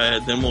pirate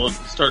pad, then we'll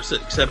start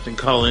accepting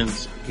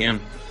call-ins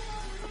again.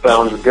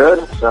 Sounds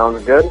good.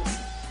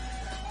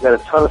 Got a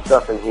ton of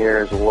stuff in here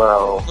as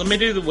well. Let me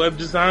do the web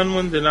design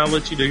one, then I'll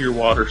let you do your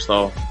water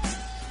saw.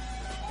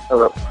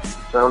 Okay.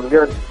 Sounds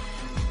good.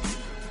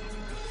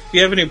 If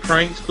you have any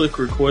pranks, click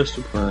request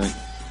a prank.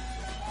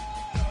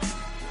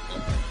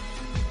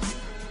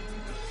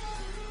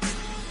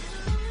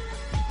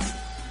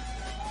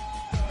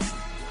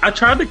 I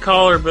tried to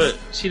call her, but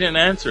she didn't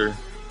answer.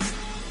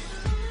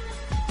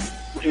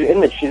 She's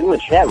in the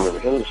chat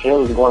room. She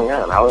knows what's going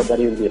on. How would that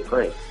even be a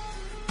prank?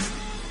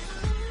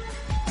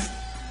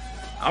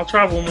 I'll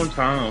try one more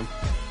time.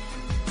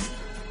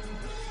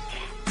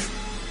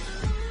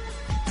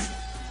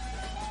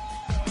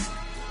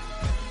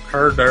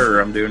 Herder,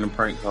 I'm doing a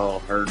prank call.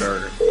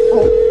 Herder.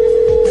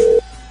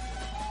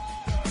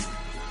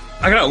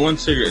 I got one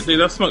cigarette.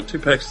 Dude, I smoked 2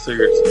 packs of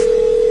cigarettes.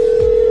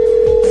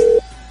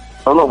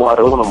 I don't know why.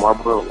 I want a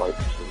Marlboro light.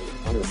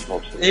 I'm gonna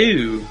smoke cigarettes.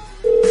 Ew.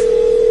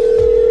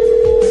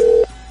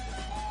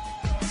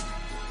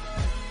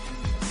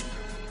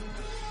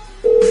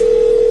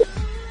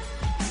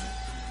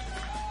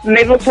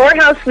 Naval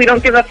Storehouse, we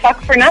don't give a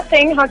fuck for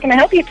nothing. How can I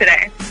help you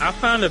today? I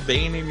found a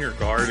bean in your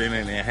garden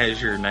and it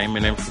has your name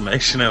and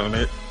information on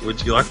it.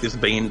 Would you like this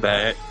bean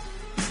back?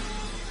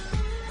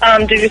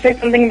 Did you say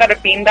something about a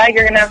beanbag?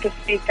 You're gonna have to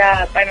speak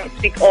up. I don't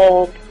speak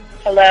old.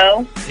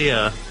 Hello?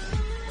 Yeah.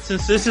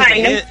 Since this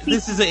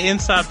is an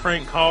inside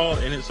prank call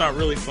and it's not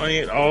really funny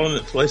at all and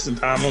it's wasting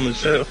time on the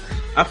show,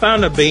 I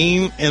found a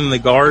bean in the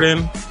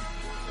garden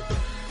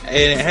and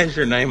it has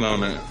your name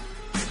on it.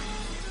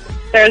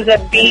 There's a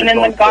bean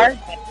in the garden?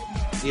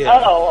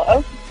 Yeah. Oh,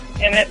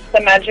 okay. And it's the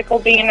magical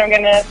bean. I'm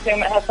going to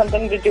assume it has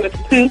something to do with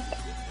poop.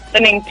 The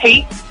name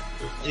Tate?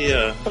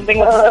 Yeah. Something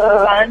with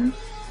fun?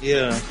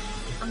 Yeah.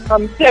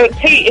 So,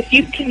 Tate, if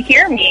you can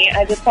hear me,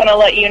 I just want to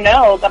let you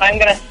know that I'm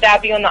going to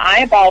stab you in the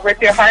eyeball,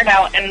 rip your heart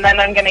out, and then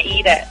I'm going to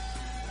eat it.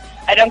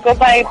 I don't go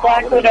by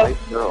Black Widow.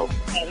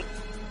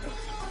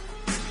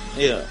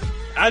 Yeah.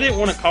 I didn't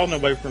want to call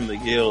nobody from the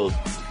guild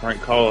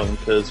prank calling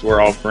because we're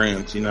all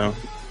friends, you know.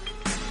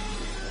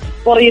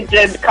 Well, you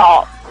did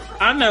call.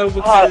 I know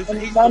because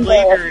he's the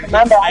leader and he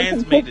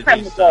commands me to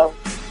do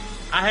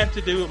stuff. I have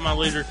to do what my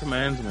leader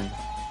commands me.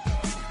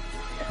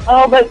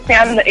 Oh, but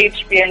Sam's the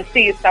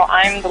HBNC, so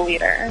I'm the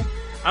leader.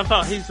 I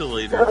thought he's the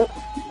leader.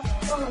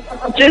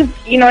 Just,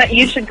 you know what,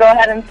 you should go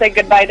ahead and say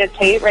goodbye to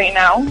Tate right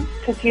now,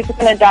 because he's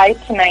going to die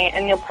tonight,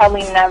 and you'll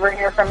probably never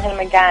hear from him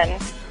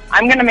again.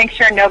 I'm going to make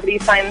sure nobody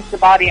finds the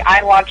body.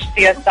 I watched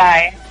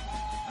CSI.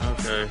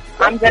 Okay.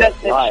 I'm good at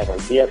this. Live on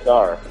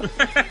CSR.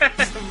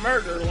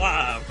 Murder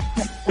live.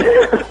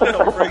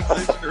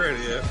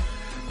 Radio.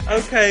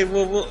 Okay,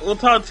 well, we'll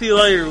talk to you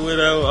later,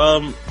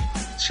 Widow.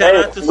 Shout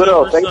out to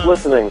Widow, Silver thanks Sun. for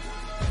listening.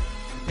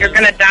 You're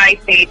gonna die,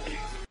 Tate.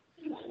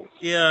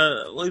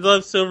 Yeah, we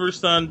love Silver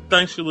Sun.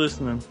 Thanks for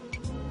listening.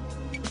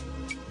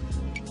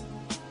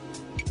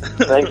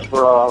 Thanks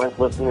for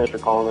listening after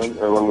calling in,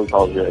 or when we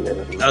called you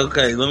again.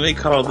 Okay, let me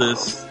call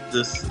this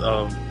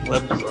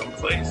web design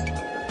place.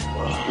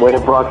 Way to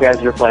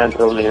broadcast your plans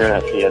over the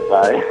internet,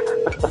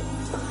 CSI.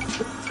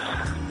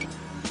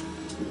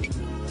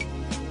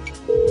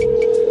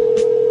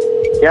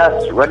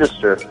 Yes,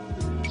 register.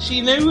 She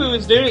knew who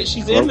was doing it.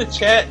 She's in the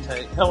chat.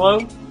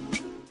 Hello?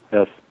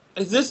 Yes.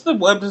 Is this the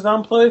web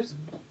design place?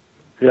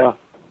 Yeah.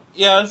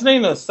 Yeah, it's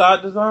named a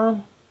site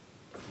design.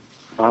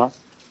 Uh-huh.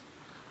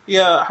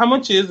 Yeah, how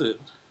much is it?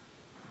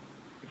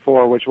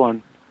 For which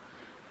one?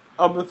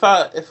 If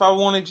I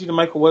wanted you to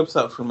make a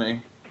website for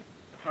me.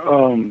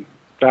 I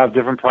have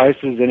different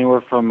prices,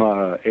 anywhere from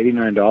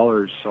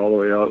 $89 all the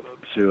way up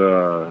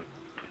to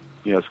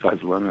sky's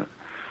the limit.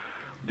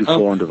 Do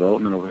full-on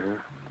development over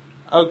here.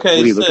 Okay,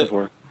 what are you looking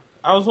for?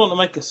 I was wanting to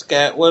make a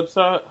scat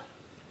website.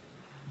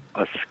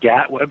 A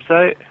scat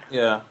website?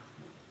 Yeah.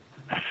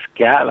 A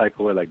scat, like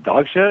what, like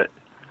dog shit?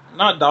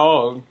 Not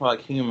dog, like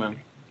human.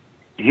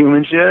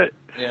 Human shit?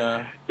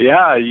 Yeah.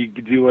 Yeah, you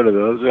could do one of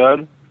those,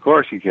 man. Of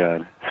course you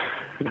can.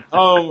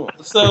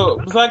 So,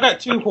 because I got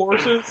 2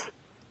 horses.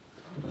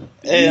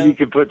 And you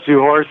could put 2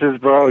 horses,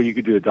 bro. You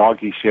could do a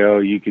donkey show.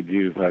 You could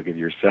do fucking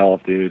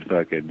yourself, dude.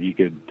 Fucking, you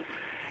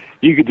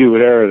could do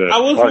whatever the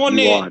fuck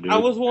you want, dude. I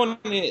was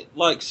wanting it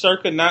like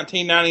circa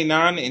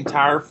 1999,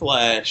 entire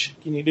Flash.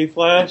 Can you do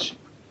Flash?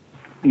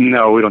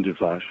 No, we don't do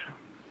Flash.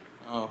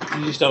 Oh,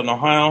 you just don't know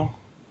how?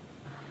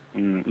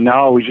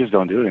 No, we just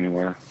don't do it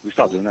anymore. We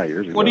stopped doing that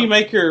years ago. What do you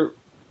make your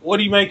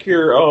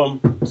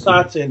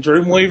sites in?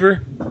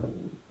 Dreamweaver?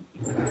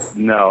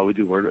 No, we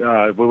do Word.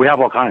 But we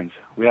have all kinds.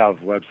 We have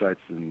websites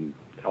and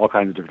all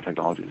kinds of different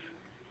technologies.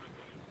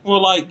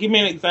 Well, like, give me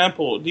an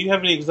example. Do you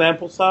have any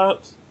example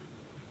sites?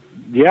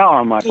 Yeah,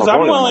 on my. Because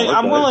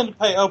I'm willing to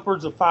pay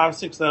upwards of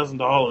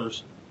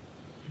 $5,000-$6,000.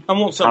 I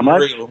want something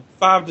real.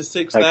 $5,000 to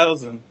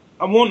 $6,000.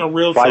 I want a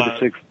real site. $5,000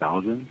 to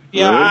 $6,000.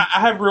 Yeah, really? I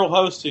have real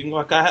hosting.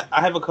 Like I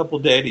have a couple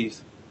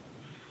daddies.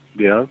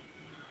 Yeah.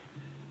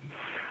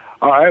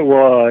 All right.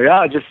 Well,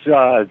 yeah. Just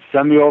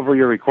send me over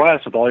your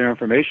request with all your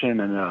information,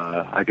 and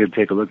I could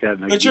take a look at it.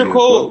 And But you're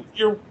cool.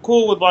 You're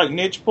cool with like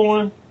niche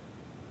porn.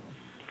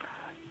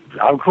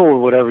 I'm cool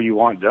with whatever you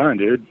want done,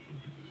 dude.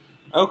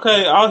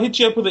 Okay, I'll hit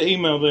you up with an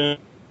email then.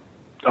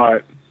 All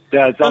right.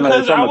 Yeah, it's on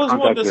Because the I was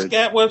contact wanting the page.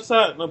 scat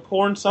website and a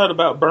porn site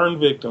about burn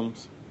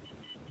victims.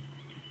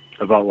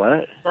 About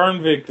what?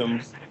 Burn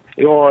victims.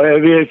 Well, I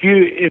mean, if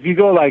you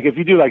do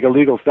like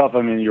illegal stuff,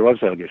 I mean, your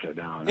website will get shut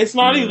down. It's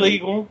not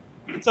illegal.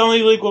 It's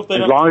only illegal if they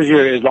As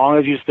don't. long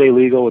as you stay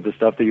legal with the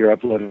stuff that you're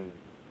uploading.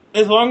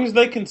 As long as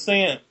they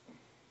consent.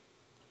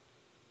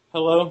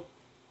 Hello?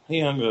 He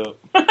hung up.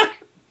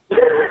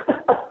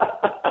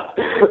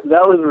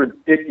 That was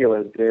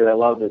ridiculous, dude. I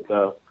loved it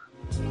though.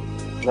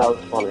 That was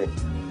funny.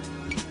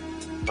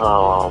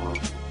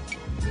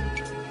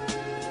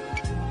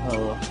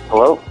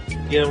 Hello?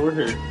 Yeah, we're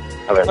here.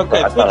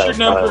 Okay, put your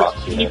number.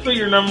 Can you put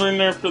your number in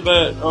there for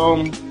that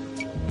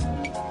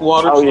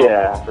water? Oh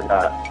yeah, I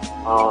forgot.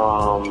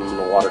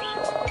 The water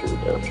saw. Here we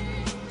go.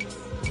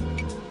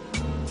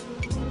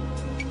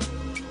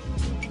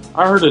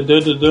 I heard a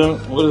da-da-da.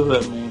 What does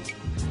that mean?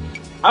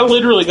 I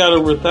literally got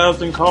over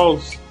 1,000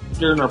 calls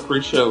during our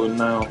pre-show, and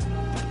now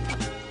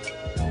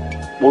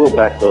we'll go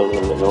back those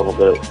in a little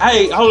bit.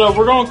 Hey, hold on.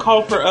 We're going to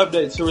call for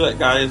updates. See where that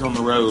guy is on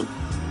the road.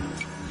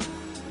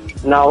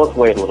 No, let's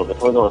wait a little bit.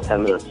 We're going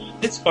 10 minutes.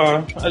 It's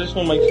fine. I just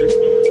want to make sure.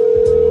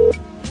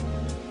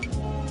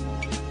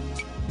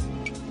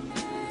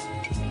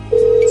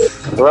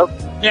 Hello?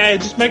 Yeah,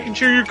 just making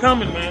sure you're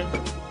coming, man.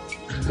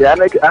 Yeah,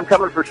 I'm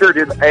coming for sure,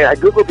 dude. Hey, I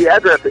googled the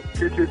address at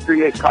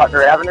 2238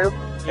 Cotner Avenue.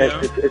 Yeah.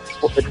 It's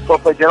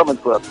Fourble Gentlemen's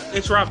Club.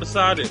 It's right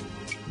beside it.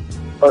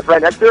 Oh, it's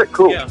right next to it?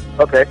 Cool. Yeah.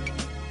 Okay,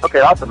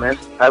 awesome, man.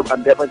 I'm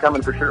definitely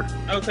coming for sure.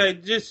 Okay,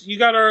 you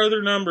got our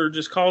other number.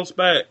 Just call us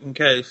back in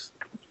case.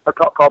 I'll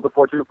call the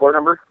 424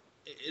 number?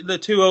 The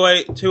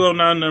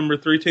 208-209 number,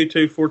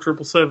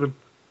 322-4777.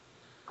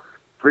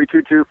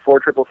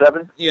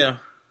 322-4777? Yeah.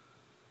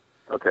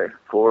 Okay,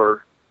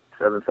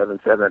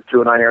 4777.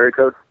 209 area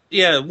code?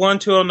 Yeah,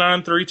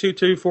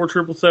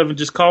 1-209-322-4777.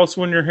 Just call us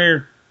when you're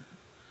here.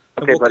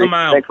 And Okay, we'll buddy. come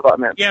out. Thanks a lot,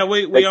 man. Yeah,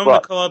 we Thanks own a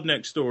lot. the club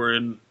next door,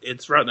 and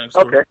it's right next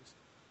door. Okay.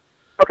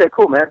 Okay,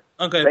 cool, man.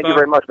 Okay, Thank bye. you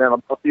very much, man.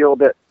 I'll see you in a little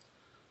bit.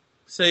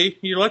 See,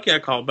 you're lucky I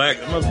called back.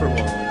 That must have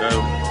been long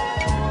ago.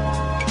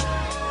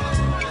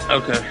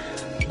 Okay.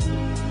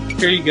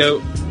 Here you go.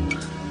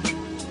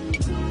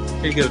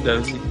 Here you go,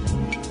 Dozy.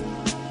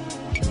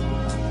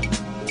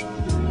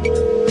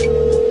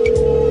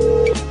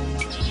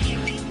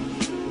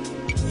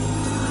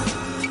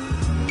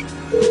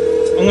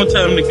 I'm going to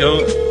tell him to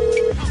go.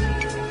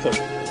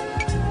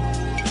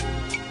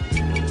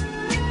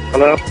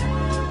 Hello?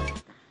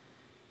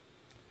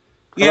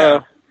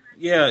 Yeah.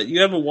 Yeah, you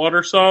have a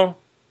water saw?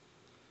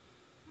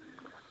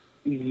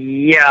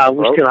 Yeah,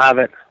 we still have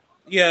it.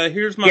 Yeah,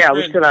 here's my Yeah, friend.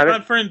 we still have it.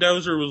 My friend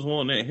Dozer was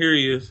wanting it. Here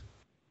he is.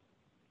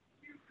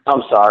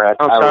 I'm sorry.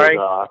 I'm sorry.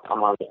 I'm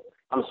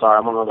sorry.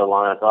 I'm on another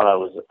line. I thought I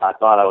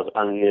was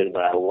unmuted,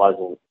 but I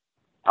wasn't.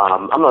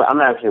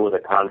 I'm actually with a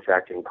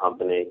contracting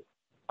company.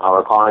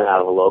 We're calling out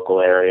of a local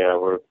area.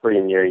 We're pretty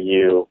near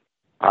you.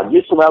 Do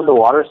you still have the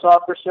water saw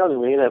for sale?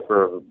 We need it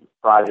for a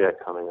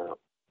project coming up.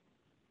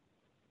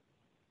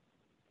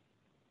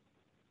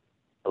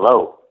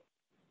 Hello?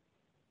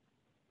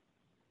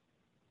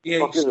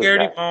 Yeah, you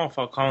scared him off.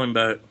 I'll call him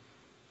back.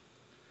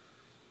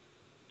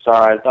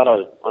 Sorry, I thought I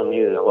was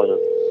unmuted. I wasn't.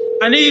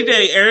 I need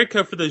a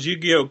Erica for those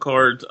Yu-Gi-Oh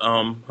cards.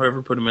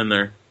 Whoever put them in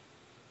there.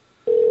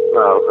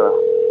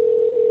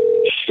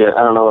 Oh, okay. Shit,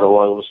 I don't know what it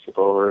was. We'll skip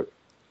over it.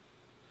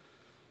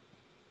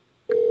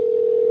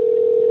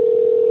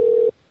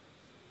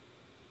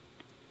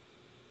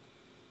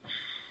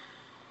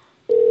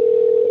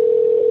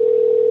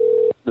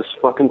 This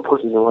fucking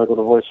pussy's in like with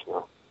a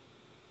voicemail.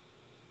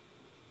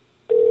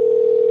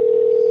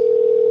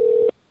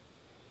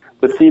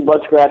 But see,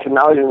 Butt Scratcher,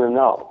 now he's gonna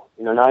know.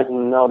 You know, now he's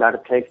gonna know not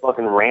to take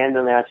fucking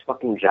random ass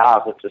fucking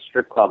jobs up to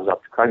strip clubs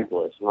up to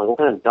Craigslist. I'm like, what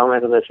kind of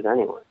dumbass is that shit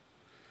anyway?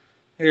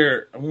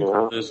 Here, I'm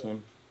gonna put this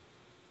one.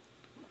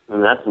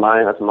 And that's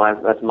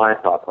my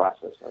thought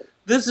process. Like,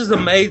 This is a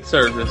maid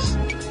service.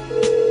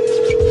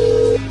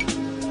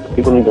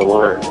 people need to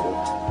learn.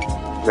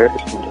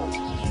 America's too dumb.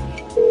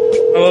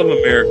 I love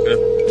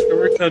America.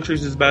 Every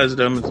country's as bad as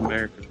dumb as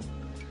America.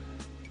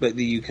 But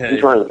the UK.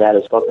 Which one is bad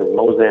as fucking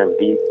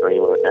Mozambique or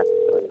anyone like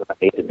that? I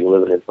hate to be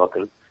living in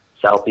fucking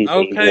Southeast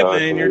Asia. Okay,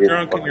 man, you're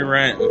drunk and you're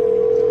ranting.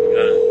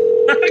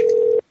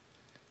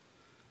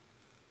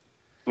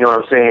 You know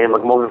what I'm saying?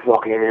 Like Moses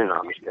walking in. No,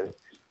 I'm just kidding.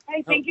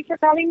 Hey, thank you for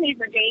calling Maid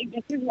Brigade.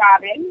 This is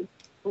Robin.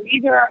 We're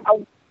either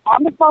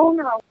on the phone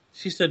or...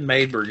 She said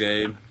maid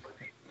brigade.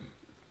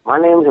 My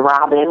name's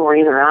Robin. We're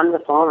either on the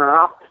phone or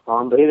off the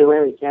phone, but either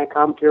way, we can't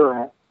come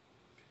to it.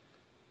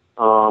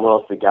 What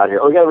else we got here?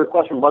 Oh, we got a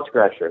request from Butt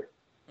Scratcher.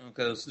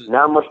 Okay,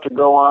 Not much to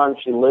go on.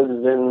 She lives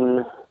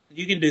in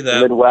you can do that.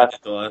 the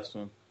Midwest. The last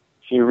one.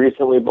 She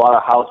recently bought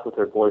a house with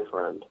her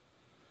boyfriend.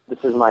 This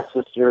is my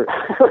sister.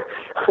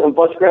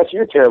 Butt Scratcher,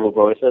 you're terrible,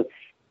 bro. He says,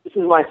 this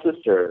is my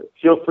sister.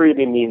 Feel free to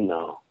be mean,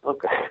 though.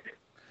 Okay.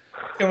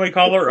 Can we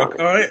call her a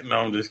cunt? No,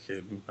 I'm just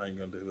kidding. I ain't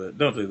gonna do that.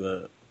 Don't do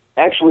that.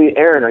 Actually,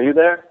 Aaron, are you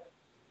there?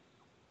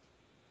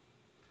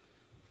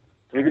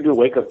 We could do a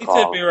wake-up He call.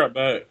 said be right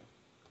back.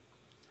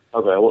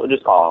 Okay, we'll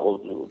just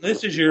call.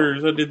 This is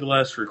yours. I did the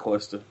last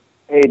request.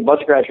 Hey, Butt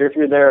Scratcher, if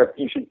you're there,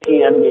 you should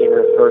PM me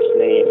her first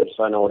name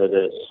so I know what it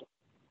is.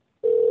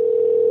 I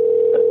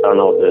don't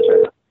know what it is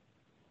right now.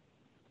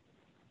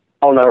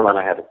 Oh, never mind,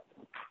 I have it.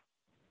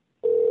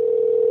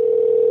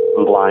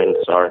 I'm blind,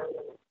 sorry.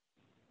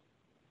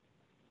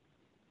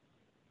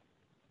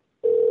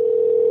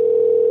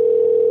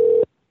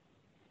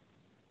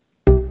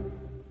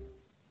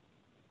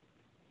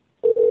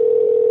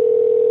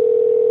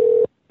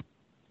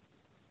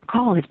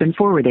 Call has been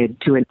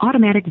forwarded to an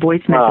automatic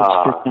voice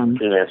message system.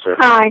 Didn't answer.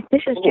 Hi,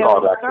 this is We'll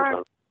call Joe. back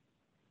sometime.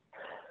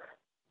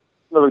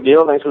 No big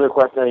deal. Thanks for the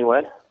question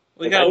anyway.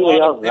 We got a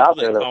lot of people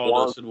that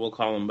called us, and we'll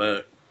call them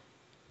back.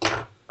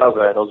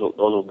 Okay, those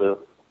will do.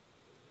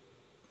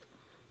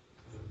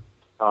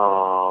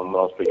 What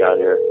else we got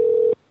here?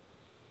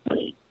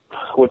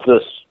 What's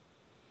this?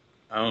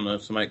 I don't know.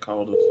 Somebody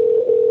called us.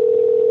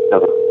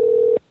 Okay.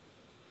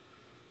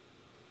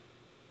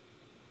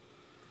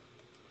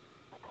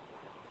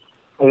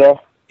 Hello?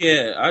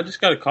 Yeah, I just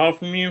got a call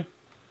from you.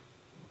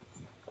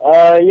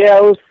 Yeah,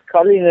 I was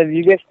calling if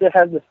you guys still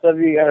have the stuff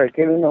you are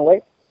giving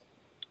away.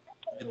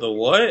 The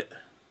what?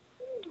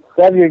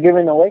 Stuff you're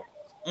giving away?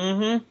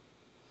 Mm-hmm.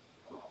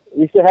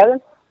 You still have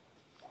it?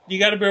 You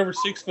got to be over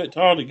 6 foot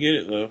tall to get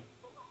it, though.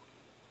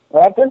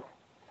 What happened?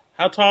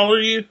 How tall are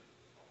you?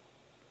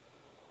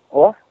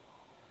 What?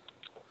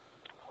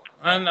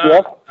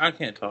 I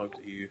can't talk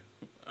to you.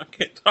 I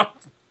can't talk.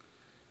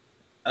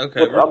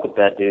 Okay. What's up with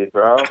that dude,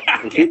 bro?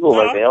 These people,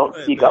 like, they don't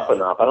speak up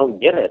enough. I don't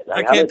get it.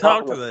 Like, I can't how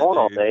talk they to on the that phone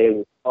all dude. day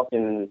and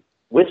fucking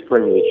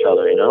whispering to each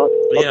other, you know?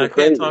 It's Yeah, I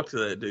fucking can't crazy. talk to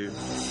that dude.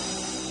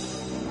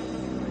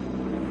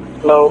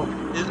 Hello?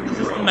 Is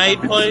this the maid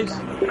place?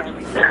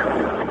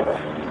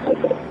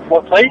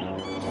 What place?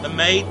 The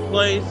maid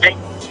place?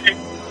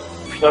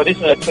 So this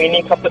is a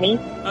cleaning company?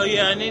 Oh,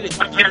 yeah, I need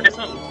something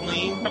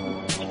clean.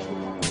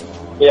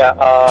 Yeah,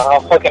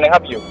 how can I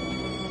help you?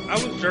 I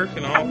was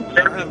jerking off.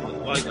 I have,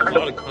 like, a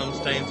lot of cum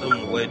stains on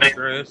my wedding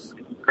dress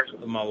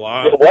of my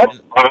wife.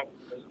 What?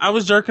 I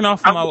was jerking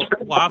off on my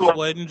wife's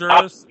wedding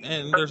dress,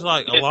 and there's,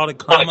 like, a lot of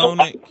cum on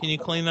it. Can you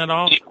clean that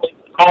off?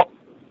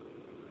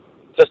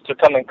 Just to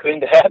come and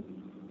clean that?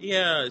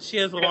 Yeah, she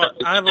has a lot.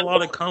 I have a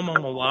lot of cum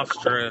on my wife's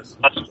dress.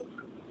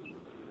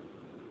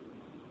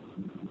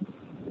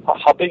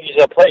 How big is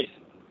your place?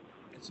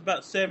 It's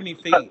about 70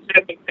 feet.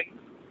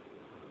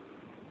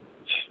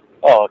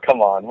 Oh,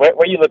 come on. Where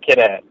are you looking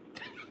at?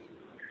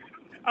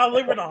 I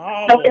live in a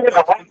hall.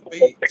 About 6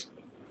 feet.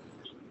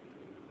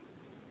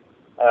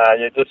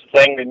 You're just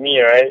playing with me,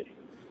 right?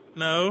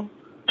 No.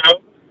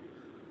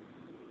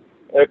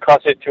 It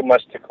costs you too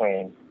much to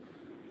clean.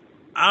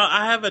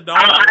 I have a dog.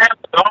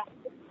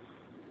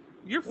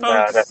 Your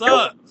phone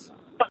sucks.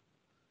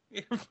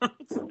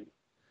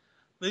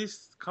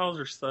 These calls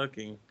are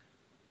sucking.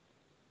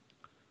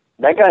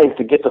 That guy needs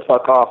to get the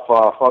fuck off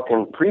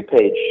fucking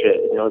prepaid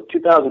shit. You know,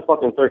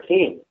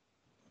 2013.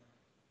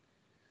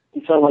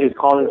 He sounded like he was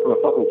calling from a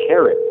fucking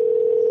carrot.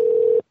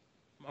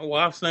 My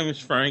wife's name is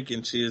Frank,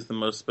 and she is the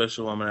most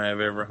special woman I have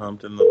ever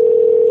humped in the...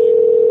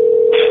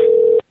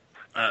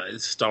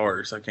 it's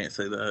stars. I can't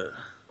say that.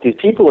 These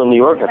people in New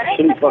York have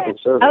shitty fucking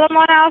service. Hello,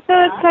 Mona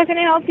Alpha. How can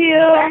I help you?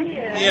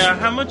 Yeah,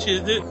 how much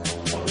is it?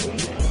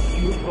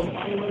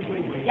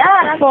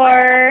 Yeah,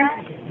 for...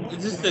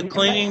 Is this a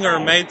cleaning or a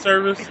maid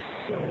service?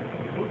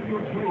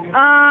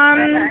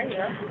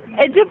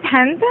 It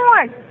depends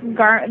on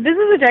what this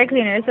is a dry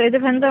cleaner, so it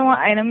depends on what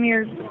item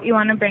you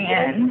want to bring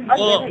in.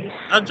 Well,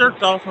 I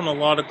jerked off on a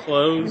lot of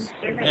clothes,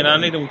 and I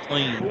need them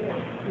clean.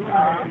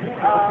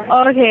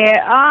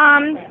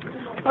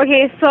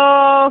 Okay,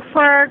 so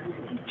for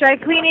dry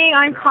cleaning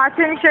on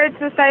cotton shirts,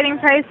 the starting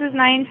price is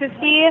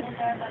 $9.50,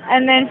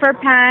 and then for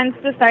pants,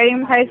 the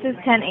starting price is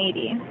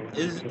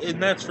 $10.80.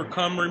 And that's for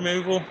cum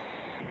removal?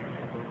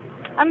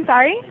 I'm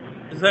sorry?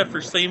 Is that for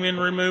semen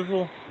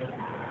removal?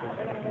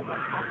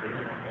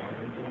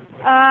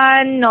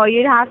 No,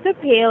 you'd have to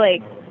pay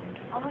like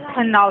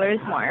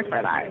 $10 more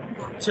for that.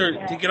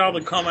 To get all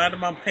the cum out of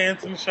my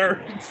pants and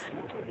shirts?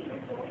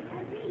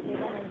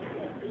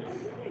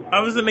 I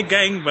was in a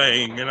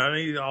gangbang, and I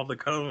needed all the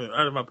cum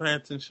out of my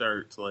pants and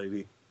shirts,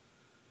 lady.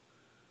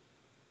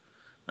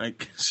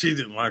 Like, she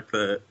didn't like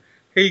that.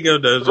 Here you go,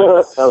 Doja. That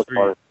was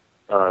funny.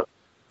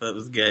 That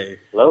was gay.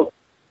 Hello?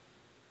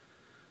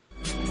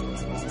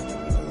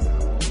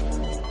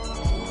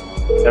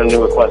 Got a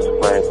new request,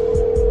 Frank.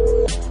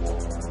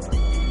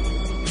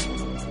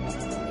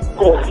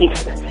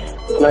 This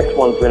next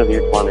one's gonna be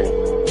funny.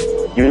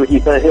 He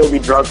said he'll be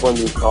drunk when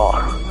you call.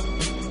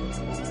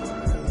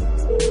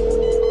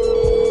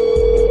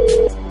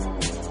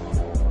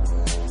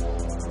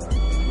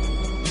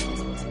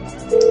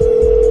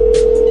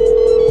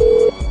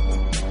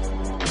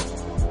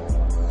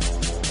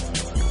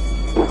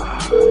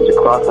 There's a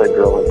cross-eyed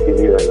girl on TV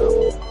right now.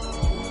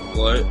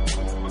 What?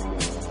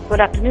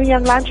 Good afternoon,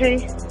 Young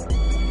Laundry.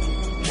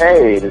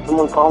 Hey, did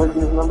someone call me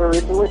from this number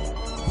recently?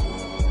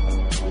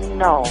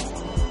 No.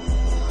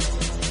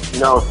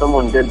 No,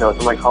 someone did though.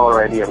 Somebody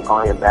caller ID. I'm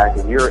calling it back.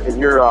 Is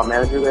your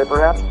manager there,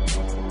 perhaps?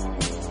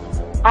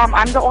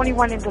 I'm the only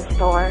one in the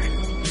store.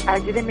 I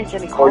didn't make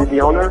any Oh, calls. you're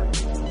the owner?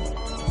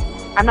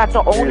 I'm not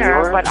the You're the owner,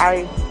 owner? but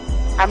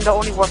I'm the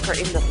only worker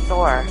in the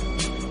store.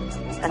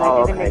 And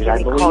I didn't make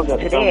any calls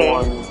today.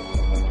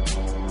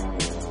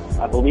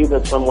 I believe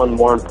that someone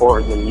more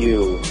important than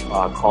you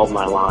called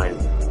my line.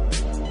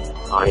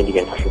 I need to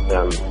get in touch with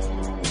them.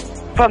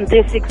 From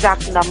this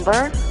exact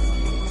number?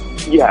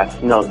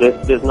 Yes, no,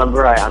 this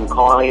number, I'm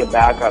calling it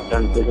back. I've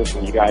done business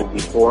with you guys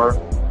before.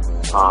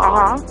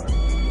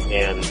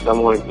 And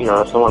someone called me.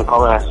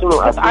 I assume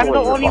I'm it the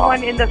was your only boss.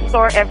 one in the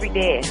store every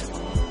day.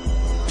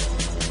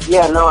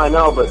 Yeah, no, I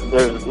know, but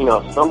there's,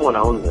 someone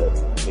owns it.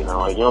 The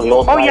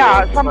old Oh guy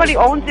yeah, owns somebody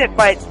owns it,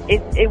 but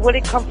it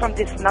wouldn't come from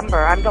this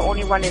number. I'm the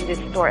only one in this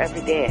store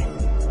every day.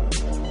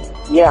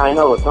 Yeah, I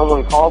know, but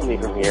someone called me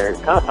from here.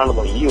 It kind of sounded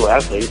like you,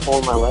 actually. You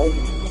pulling my leg?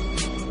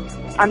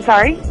 I'm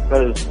sorry?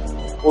 Because,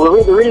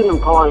 the reason I'm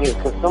calling is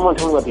because someone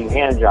told me about these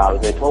hand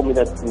jobs. They told me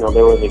that,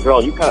 there was a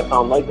girl. You kind of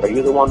sound like her.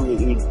 You're the one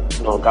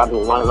that got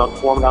me lining up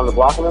for them down the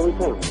block and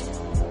everything.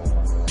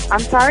 I'm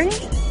sorry?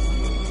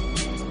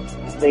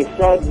 They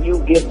said you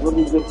get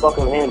really good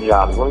fucking hand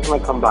jobs. When can I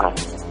come by?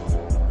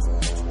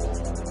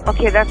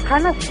 Okay, that's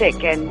kind of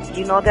sick, and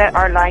you know that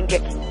our line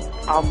gets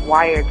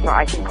wired, so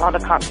I can call the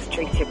cops to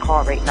trace your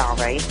call right now,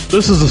 right?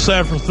 This is the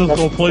San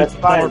Francisco Police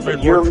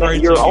Department. Your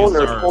Your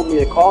owner told me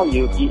to call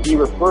you. He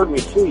referred me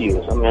to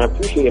you. So, I mean, I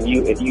appreciate if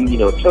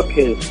you took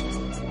his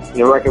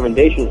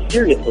recommendation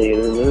seriously.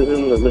 This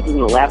isn't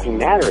a laughing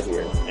matter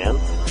here, man.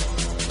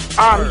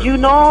 You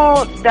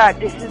know that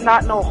this is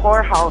not no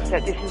whorehouse.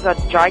 That this is a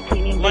dry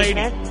cleaning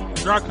business.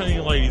 Dry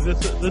cleaning lady.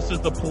 This is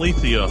the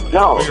policia.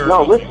 No.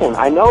 Listen,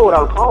 I know what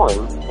I'm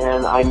calling,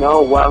 and I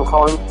know what I'm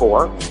calling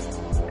for.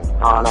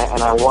 And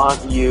I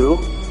want you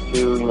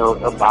to,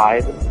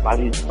 abide by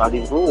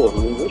these rules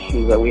and these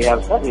issues that we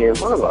have set here in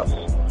front of us.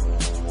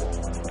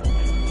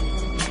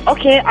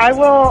 Okay, I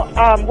will.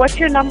 What's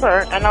your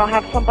number? And I'll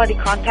have somebody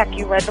contact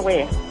you right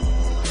away.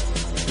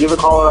 Do you have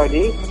a caller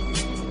ID?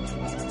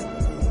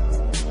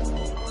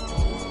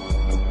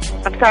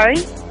 I'm sorry?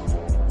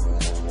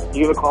 Do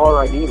you have a caller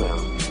ID, ma'am?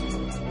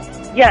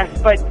 Yes,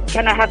 but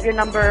can I have your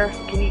number?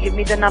 Can you give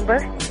me the number?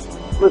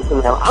 Listen,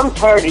 now, I'm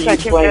tired of you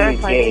playing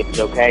these games,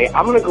 okay?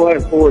 I'm going to go ahead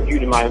and forward you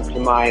to my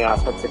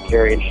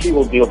secretary, and she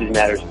will deal with these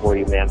matters for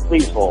you, ma'am.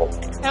 Please hold.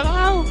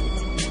 Hello?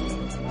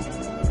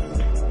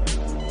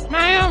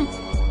 Ma'am?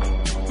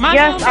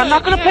 Yes, I'm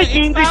not going to play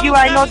games with you.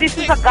 I know this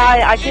is a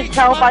guy. I can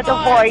tell by the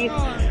voice.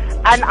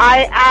 And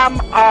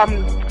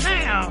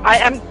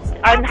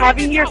I'm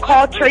having your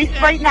call traced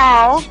right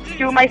now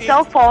through my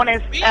cell phone,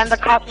 and the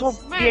cops will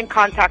be in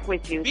contact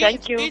with you.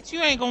 Thank you. Bitch,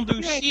 you ain't going to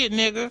do shit,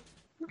 nigga.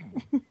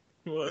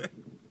 What?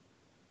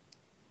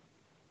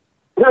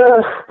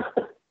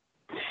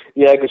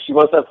 Yeah, because she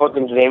wants that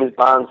fucking James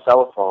Bond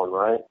cell phone,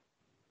 right?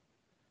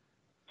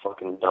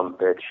 Fucking dumb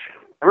bitch.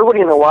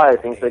 Everybody in the wire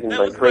thinks they can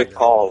trace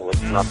calls with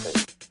nothing.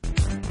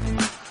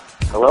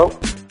 Hello?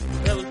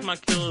 That was my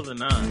kill of the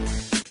night.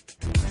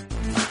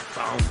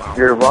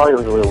 Your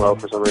volume's really low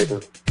for some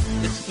reason.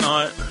 It's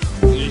not.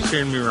 You're just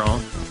hearing me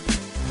wrong.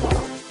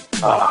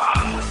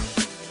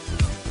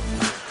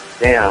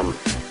 Damn.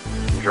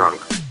 I'm drunk.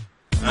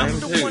 I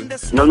am too.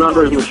 No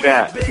numbers in the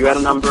chat. If you had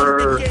a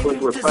number, click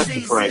request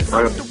a prank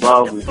right up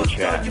above in the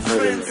chat.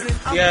 Put it in there.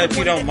 Yeah, if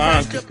you don't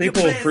mind, because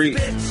people are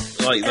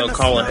they'll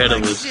call ahead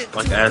of us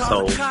like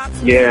assholes.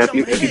 Yeah,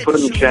 if you put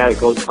it in the chat, it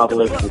goes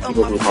public, and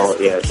people can call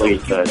it. Yeah, it's like you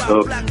said.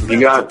 So if you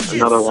got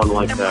another one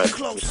like that,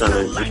 just send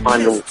it. Just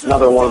find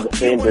another one of the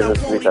same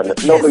business and resend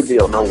it. No big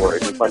deal. No worries.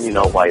 Just let me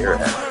know why you're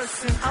at.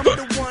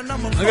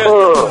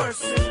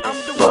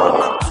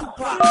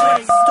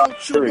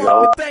 Here we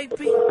go.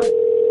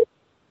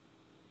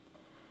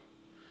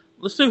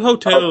 Let's do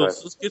hotels.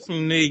 Okay. Let's get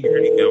some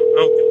nitty-gritty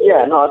going.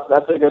 Yeah, no,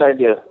 that's a good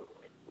idea.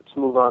 Let's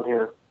move on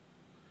here.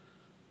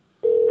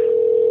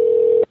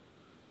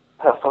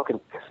 Ah, fucking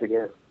piss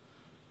again.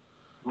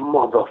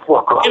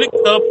 Motherfucker. Get a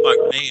cup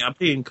like me. I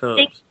pee in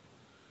cups.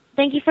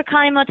 Thank you for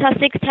calling Motel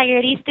 6 Tiger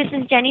East. This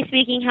is Jenny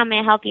speaking. How may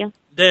I help you?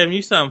 Damn,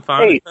 you sound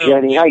fine. Hey,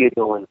 Jenny, how you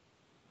doing?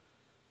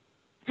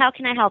 How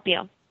can I help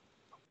you?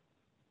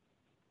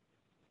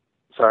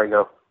 Sorry,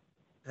 go.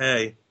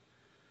 Hey.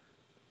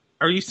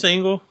 Are you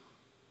single?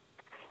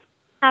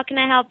 How can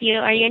I help you?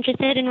 Are you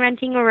interested in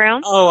renting a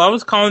room? Oh, I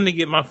was calling to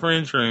get my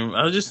friend's room.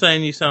 I was just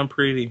saying you sound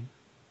pretty.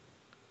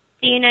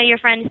 Do you know your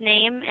friend's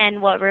name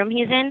and what room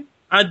he's in?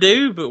 I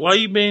do, but why are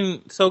you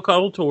being so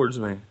cold towards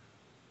me?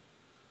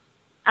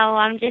 Oh,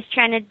 I'm just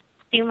trying to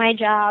do my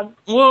job.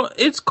 Well,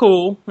 it's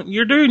cool.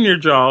 You're doing your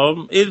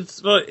job.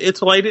 It's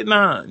late at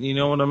night. You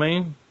know what I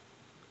mean?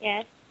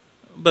 Yes.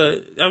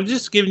 But I'm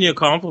just giving you a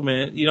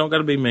compliment. You don't got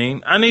to be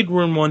mean. I need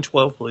room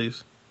 112,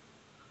 please.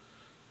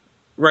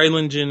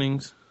 Raylan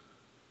Jennings.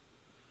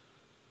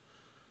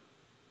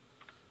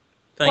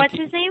 What's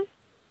his name?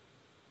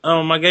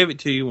 I gave it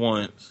to you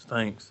once.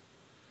 Thanks.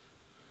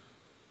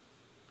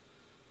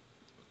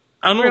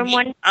 I don't Room get,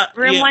 one,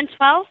 room yeah.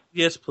 112.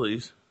 Yes,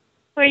 please.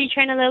 Who are you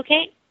trying to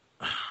locate?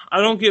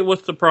 I don't get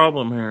what's the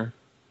problem here.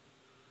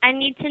 I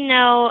need to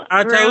know.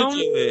 I room. told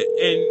you it,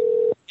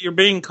 and you're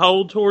being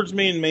cold towards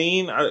me and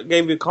mean. I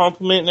gave you a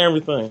compliment and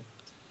everything.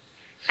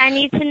 I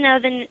need to know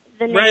the name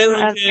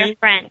Raylan of your Jennings.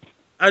 friend.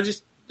 I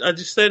just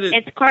said it.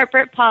 It's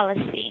corporate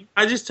policy.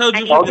 I just told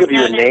you. I'll give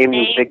you a name,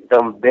 you big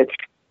dumb bitch.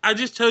 I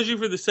just told you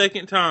for the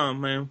second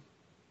time, ma'am.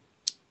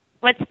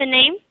 What's the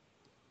name?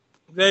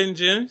 Raylan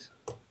Jennings.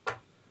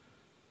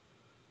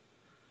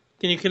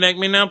 Can you connect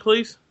me now,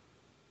 please?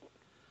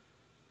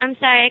 I'm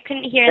sorry, I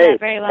couldn't hear Hey, that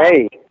very well.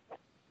 hey.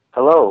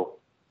 Hello.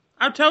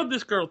 I've told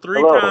this girl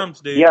 3 Hello.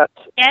 times, dude. Yes.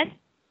 Yes?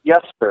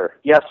 Yes, sir.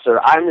 Yes, sir.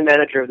 I'm the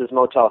manager of this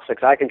Motel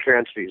 6. I can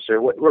transfer you, sir.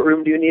 What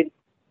room do you need?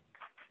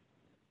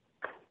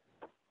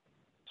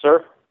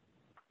 Sir?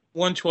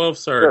 112,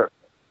 sir. Sure.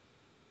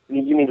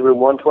 You need room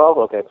 112?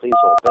 Okay, please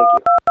hold. Thank you.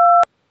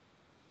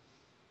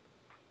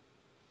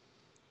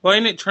 Why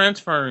ain't it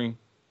transferring?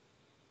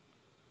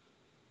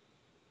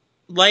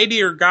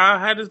 Lady or guy,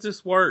 how does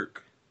this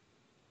work?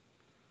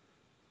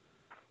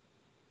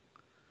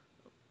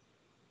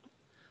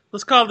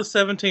 Let's call the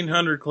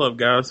 1700 Club,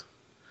 guys.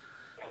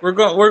 We're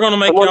going to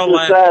make Someone y'all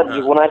just laugh.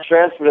 said, when I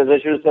transferred it, they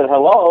should have said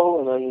hello,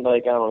 and then,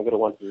 like, I don't know, go to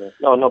one from there.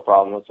 No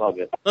problem. It's all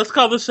good. Let's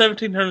call the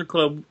 1700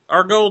 Club.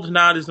 Our goal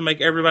tonight is to make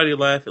everybody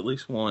laugh at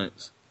least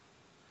once.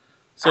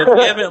 So if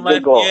you haven't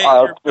laughed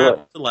yet, you're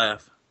about to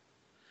laugh.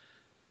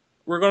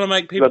 We're going to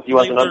make people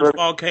believe there's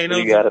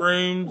volcanoes in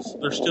rooms.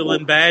 They're still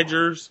in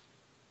badgers.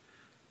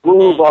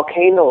 Ooh,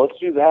 volcano. Let's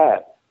do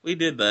that. We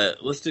did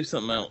that. Let's do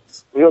something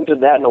else. We haven't done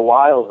that in a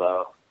while,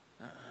 though.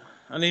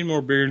 I need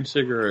more beer and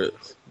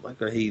cigarettes,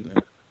 like a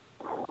heathen.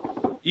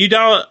 You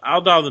dial it.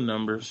 I'll dial the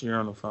numbers. You're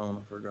on the phone.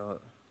 I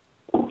forgot.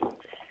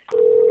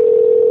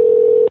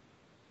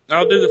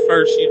 I'll do the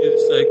first. You do the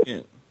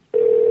second.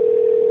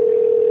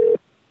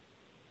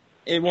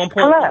 At one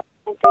point. Hello.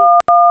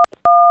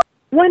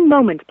 One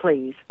moment,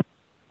 please.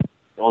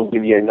 I'll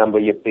give you a number,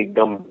 you big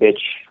dumb bitch.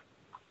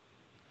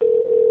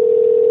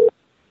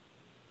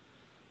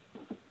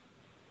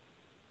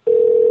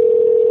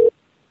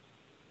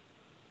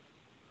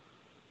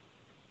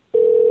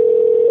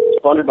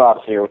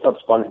 SpongeBob's here. What's up,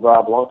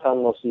 SpongeBob? Long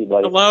time no see,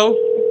 buddy. Hello?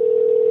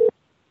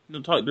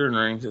 Don't talk during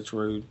rings. It's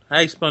rude.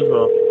 Hey,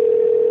 SpongeBob.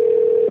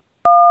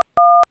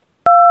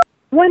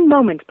 One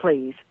moment,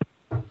 please.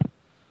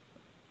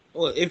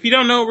 Well, if you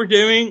don't know what we're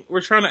doing,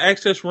 we're trying to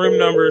access room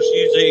numbers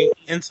using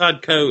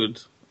inside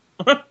codes.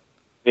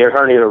 You're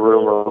turning a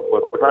room real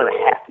quick. We're trying to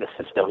hack the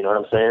system, you know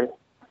what I'm saying?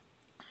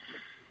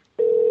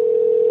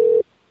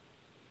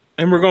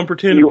 And we're going to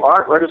pretend... You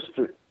aren't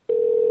registered.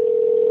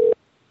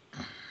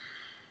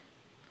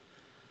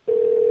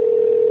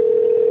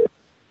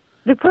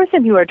 The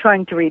person you are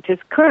trying to reach is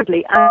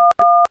currently...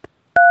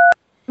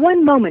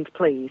 One moment,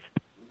 please.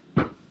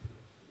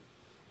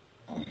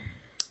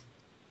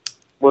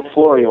 What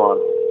floor are you on?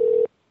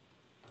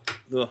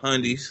 The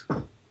Hundies.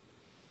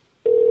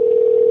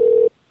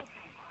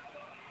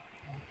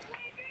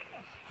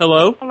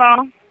 Hello?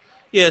 Hello?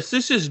 Yes,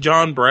 this is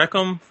John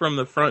Brackham from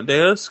the front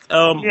desk.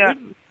 Yeah.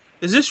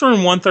 Is this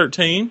room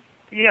 113?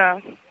 Yeah.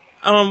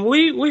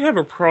 We have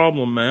a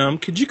problem, ma'am.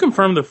 Could you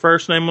confirm the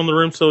first name on the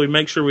room so we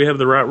make sure we have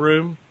the right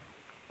room?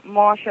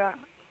 Marsha.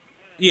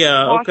 Yeah,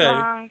 Marsha okay.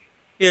 Hines.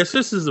 Yes,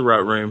 this is the right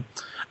room.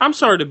 I'm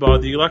sorry to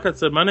bother you. Like I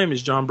said, my name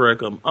is John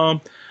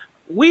Brackham.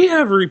 We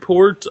have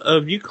reports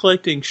of you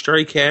collecting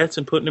stray cats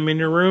and putting them in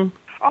your room.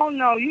 Oh,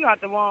 no, you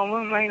got the wrong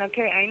room. Ain't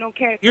no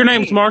cat. Your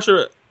name's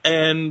Marsha,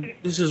 and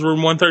this is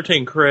room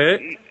 113,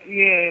 correct?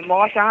 Yeah,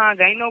 Marsha Hines.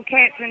 Ain't no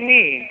cats in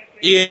here.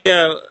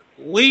 Yeah,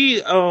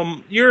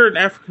 you're an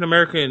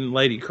African-American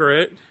lady,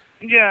 correct?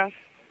 Yeah.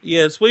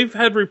 Yes, we've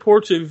had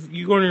reports of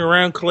you going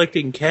around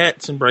collecting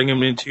cats and bringing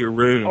them into your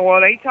room. Oh,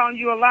 well, they telling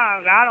you a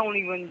lie. I don't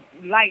even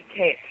like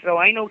cats,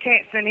 so ain't no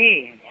cats in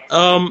here.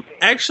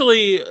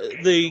 Actually,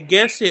 the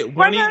guest at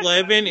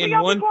 111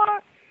 and one...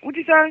 What'd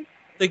you say?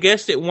 The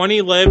guest at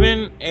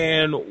 111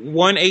 and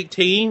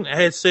 118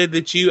 has said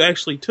that you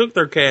actually took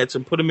their cats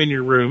and put them in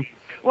your room.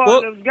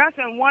 Well, the guys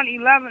in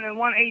 111 and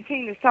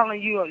 118 is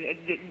telling you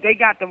they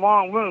got the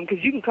wrong room,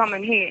 because you can come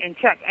in here and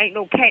check. Ain't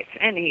no cats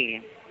in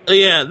here.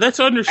 Yeah,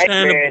 that's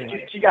understandable. Hey,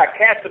 man, she got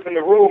cats up in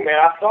the room, man.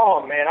 I saw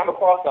them, man. I'm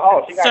across the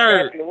hall. She got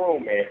cats in the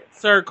room, man.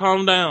 Sir,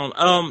 calm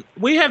down.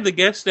 We have the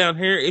guests down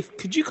here.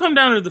 Could you come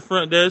down to the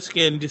front desk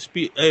and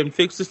dispute and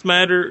fix this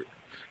matter?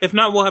 If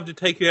not, we'll have to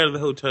take you out of the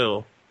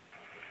hotel.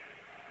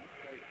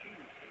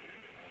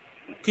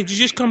 Could you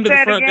just come to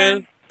the front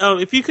desk? Oh,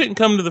 if you couldn't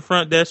come to the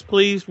front desk,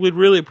 please, we'd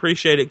really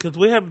appreciate it, because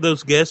we have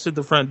those guests at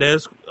the front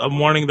desk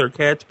wanting their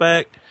cats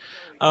back.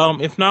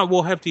 If not,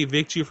 we'll have to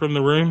evict you from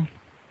the room.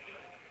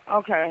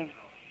 Okay.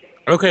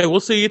 Okay, we'll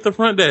see you at the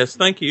front desk.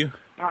 Thank you.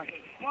 All right.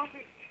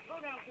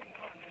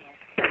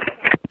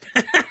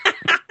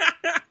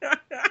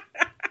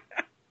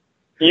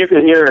 You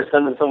could hear her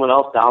sending someone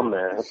else down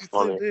there. That's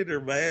funny. She's her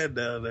man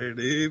down there,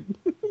 dude.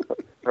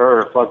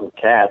 Her fucking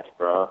cats,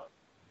 bro.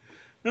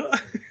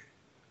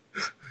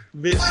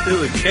 Bitch,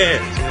 still a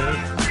cat,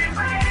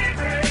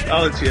 man.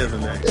 I'll let you have the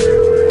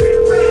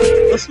next.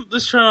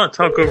 Let's try not to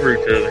talk over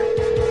each other.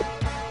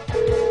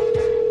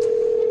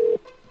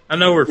 I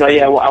know we're. No,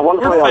 yeah. Well, I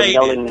wonder why I was faded.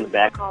 yelling in the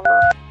back.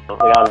 We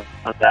got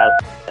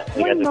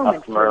a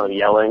customer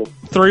yelling.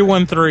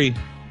 313.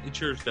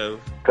 It's yours, Dove.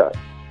 Okay.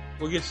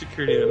 We'll get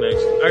security the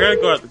next. I gotta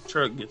go out the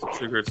truck and get some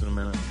cigarettes in a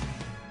minute.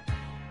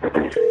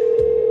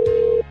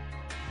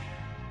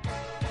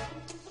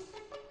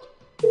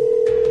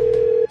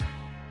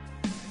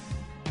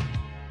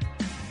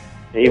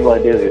 Even what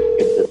I do is get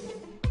this.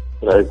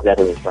 That's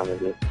exactly what I'm trying to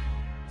do.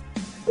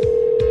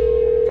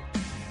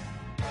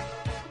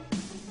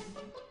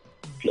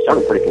 She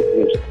sounded pretty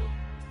confused.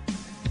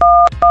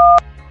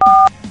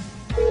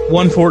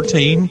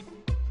 114.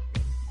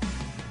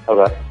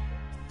 Okay.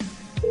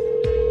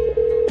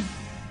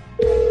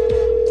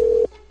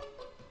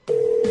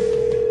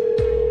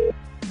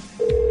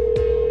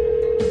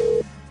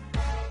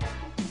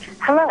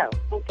 Hello,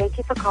 and thank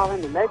you for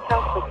calling the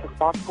Motel 6 of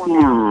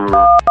Baltimore.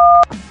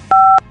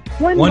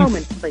 One One-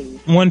 moment, please.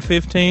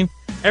 115.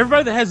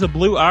 Everybody that has a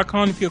blue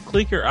icon, if you'll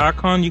click your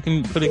icon, you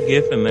can put a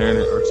GIF in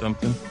there or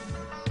something.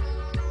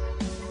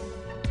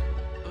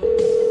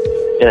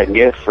 And a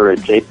GIF for a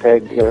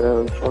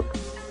JPEG. Fuck.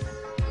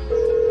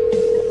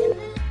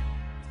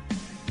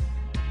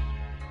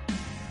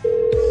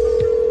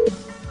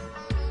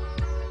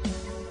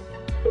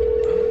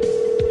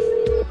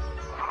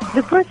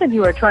 The person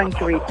you are trying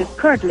to reach is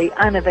currently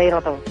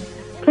unavailable.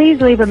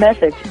 Please leave a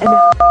message. And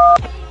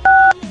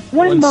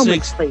one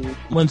moment, please.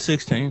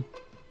 116.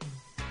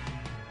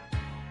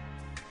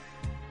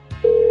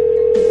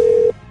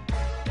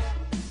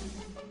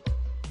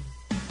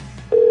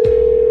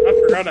 I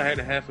forgot I had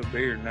a half a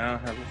beer. Now I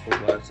have a full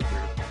glass of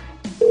beer.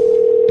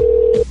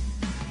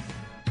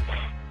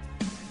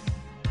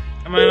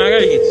 I mean, I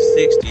gotta get to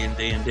 60 in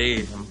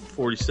D&D. I'm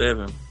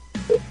 47.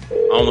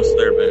 Almost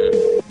there, man.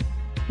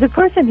 The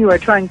person you are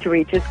trying to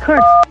reach is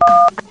currently...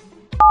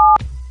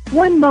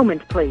 One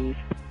moment, please.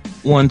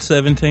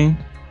 117.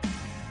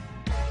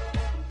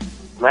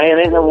 Man,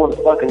 ain't no one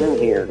fucking in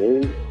here,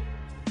 dude.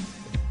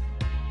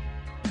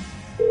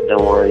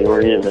 Don't worry,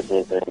 we didn't miss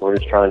anything. We're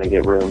just trying to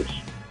get rooms.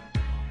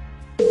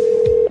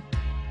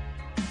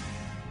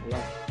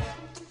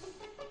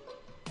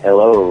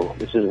 Hello,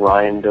 this is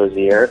Ryan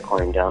Dozier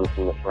calling down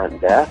from the front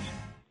desk.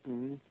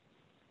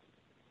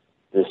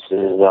 This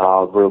is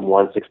room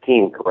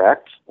 116,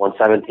 correct?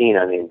 117,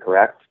 I mean,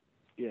 correct?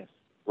 Yes.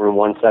 Room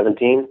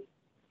 117?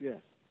 Yes.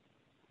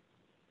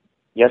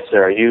 Yes,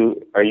 sir. Are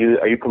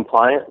you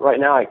compliant right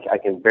now? I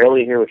can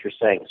barely hear what you're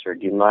saying, sir.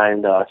 Do you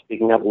mind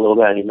speaking up a little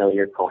bit? I need to know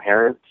you're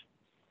coherent.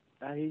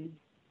 I hear you.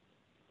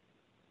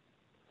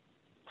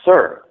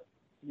 Sir.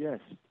 Yes.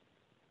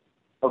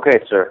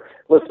 Okay, sir.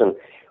 Listen,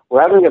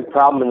 we're having a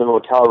problem in the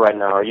motel right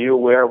now. Are you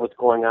aware of what's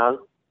going on?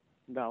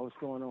 No, what's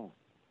going on?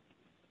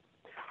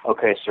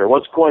 Okay, sir.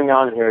 What's going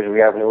on here is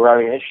we're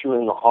having an issue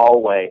in the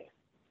hallway.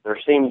 There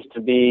seems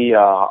to be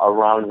a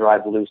round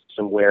drive loose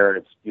somewhere.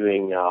 It's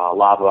spewing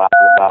lava out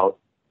and about,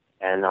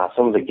 and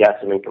some of the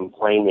guests have been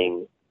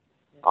complaining,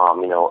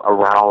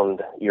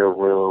 around your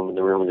room,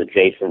 the rooms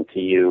adjacent to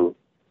you.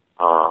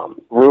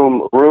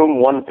 Room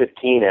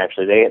 115,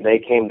 actually, they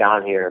came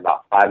down here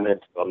about 5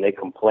 minutes ago, and they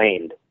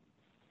complained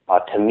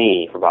to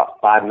me for about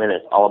 5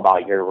 minutes all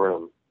about your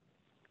room.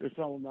 What's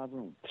wrong with my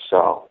room?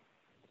 So,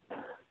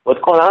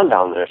 what's going on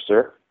down there,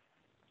 sir?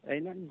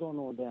 Ain't nothing going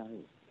on down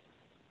here.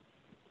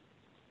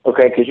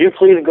 Okay, could you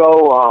please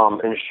go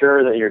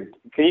ensure that you're?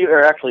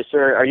 Actually,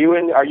 sir, are you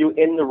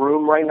in the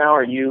room right now?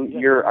 Are you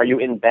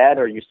in bed?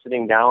 Or are you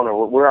sitting down?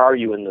 Or where are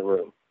you in the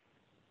room?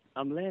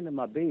 I'm laying in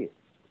my bed.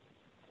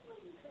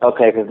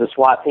 Okay, because the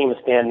SWAT team is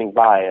standing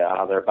by.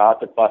 They're about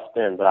to bust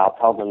in, but I'll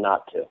tell them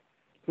not to.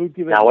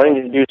 Now, what I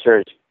need to do, sir,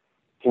 is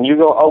can you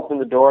go open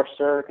the door,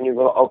 sir? Can you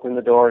go open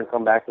the door and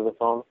come back to the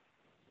phone?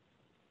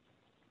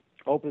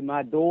 Open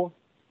my door?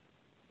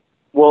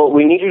 Well,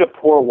 we need you to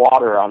pour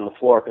water on the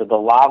floor because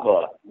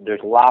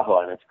there's lava,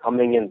 and it's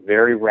coming in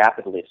very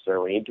rapidly,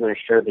 sir. We need to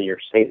ensure that your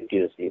safety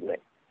this evening.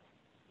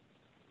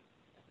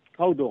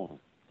 Hold on.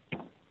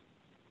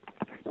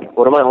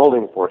 What am I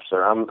holding for,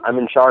 sir? I'm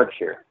in charge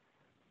here.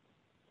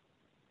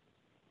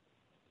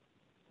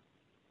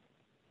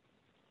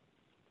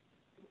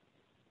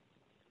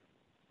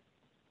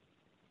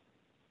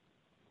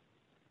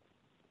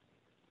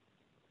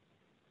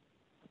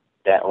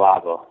 That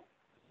lava.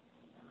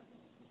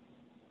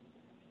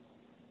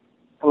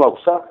 Hello,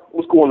 sir.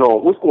 What's going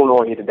on? What's going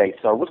on here today,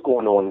 sir? What's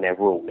going on in that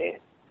room, man?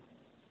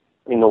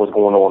 Let me know what's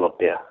going on up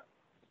there.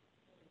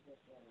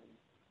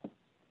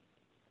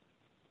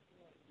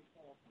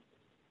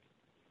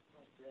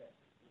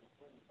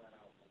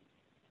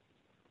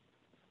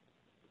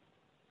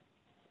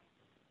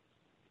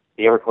 If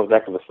he ever comes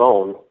back to the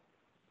phone, I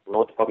don't know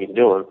what the fuck he's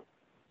doing.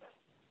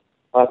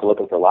 I'll have to look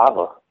him for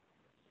lava.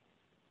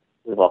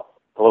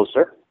 Hello,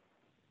 sir?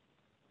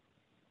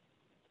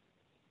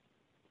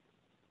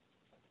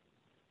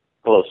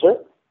 Hello,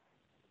 sir?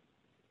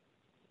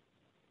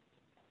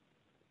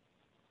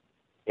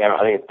 Yeah,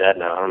 I think it's dead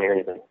now. I don't hear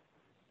anything.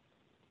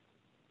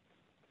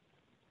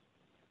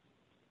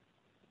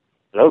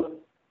 Hello?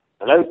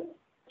 Hello?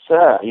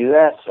 Sir, you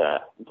there, sir?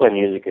 We'll play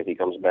music if he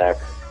comes back.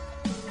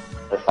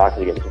 Let's talk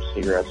to get some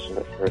cigarettes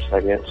for a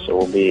second, so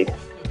we'll be...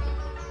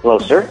 Hello,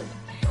 sir?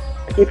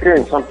 I keep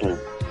hearing something.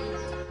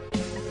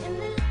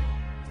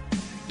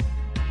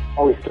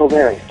 Oh, he's still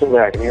there. He's still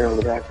there. I can hear him in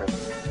the background.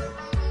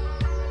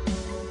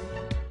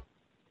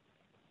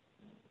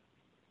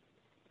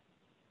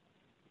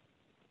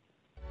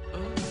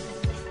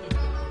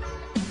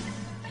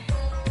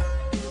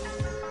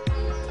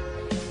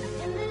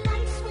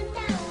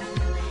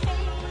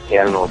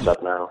 Yeah, I don't know what's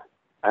up now.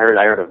 I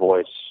heard a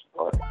voice.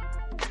 But...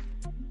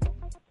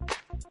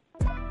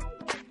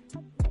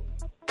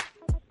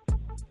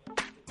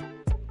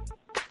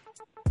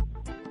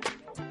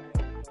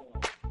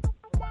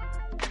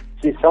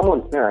 See,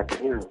 someone's there. I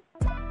can hear him.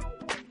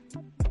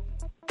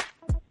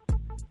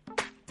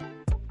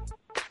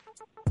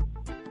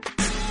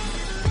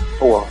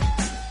 Oh well.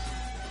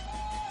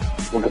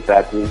 We'll get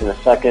back to these in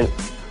a second.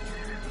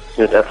 As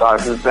soon as that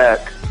Fox is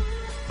back.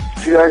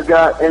 If you guys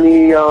got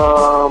any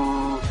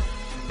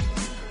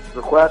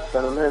requests,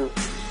 send them in.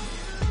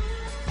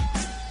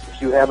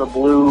 If you have a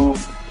blue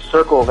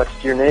circle next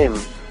to your name,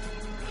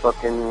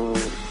 fucking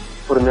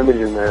put an image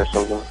in there or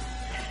something.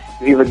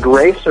 If you have a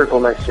gray circle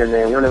next to your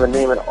name, you don't have a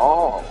name at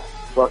all,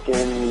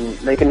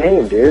 fucking make a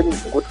name, dude.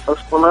 What the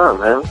fuck's going on,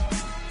 man?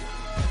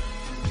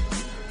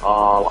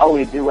 Oh,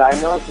 we do. I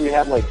noticed we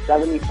have like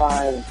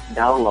 75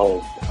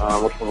 downloads.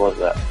 Which one was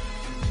that?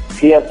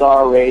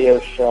 PSR radio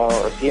show,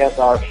 or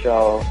PSR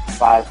show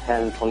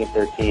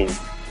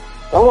 5/10/2013.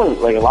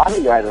 Someone, like a lot of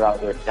you guys are out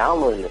there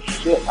downloading the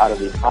shit out of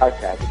these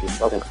podcasts, which is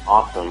fucking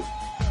awesome.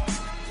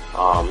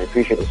 I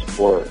appreciate the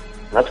support.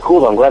 And that's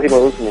cool though. I'm glad people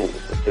are listening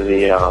to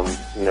the,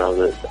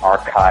 the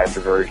archived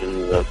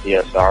versions of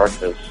PSR,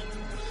 because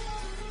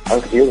I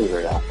don't hear them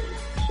very often.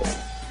 So.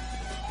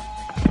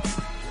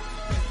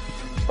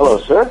 Hello,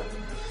 sir?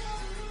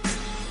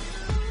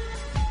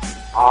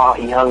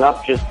 He hung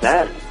up just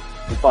then.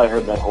 You probably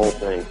heard that whole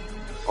thing.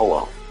 Oh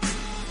well.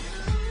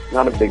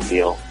 Not a big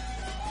deal.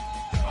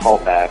 Call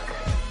back.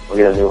 We'll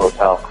get a new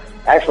hotel.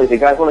 Actually, if you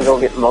guys want to go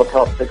get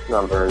Motel 6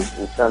 numbers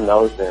and send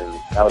those in,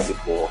 that would be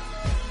cool.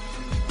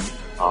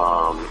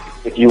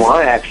 If you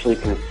want to actually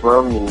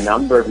confirm the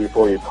number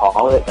before you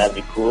call it, that'd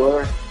be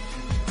cooler.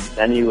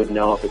 Then you would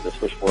know if it's a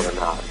switchboard or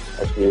not.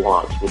 That's what we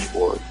want,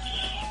 switchboards.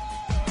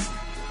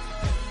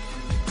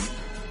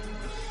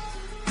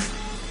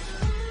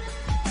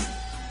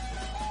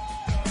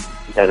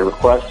 You had a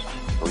request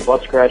from the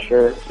Butt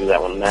Scratcher. Do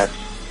that one next.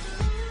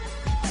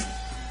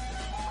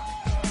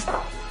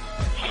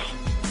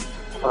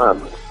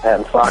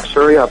 And Fox,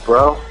 hurry up,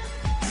 bro.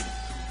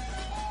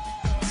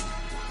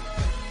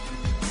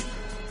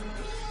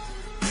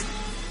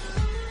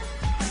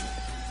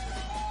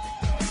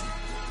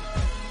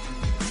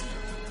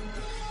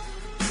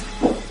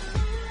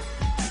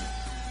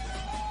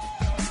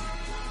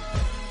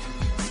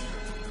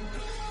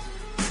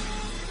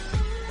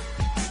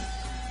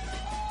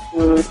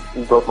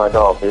 You broke my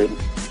doll, dude.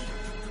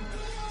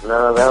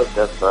 No,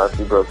 that's not.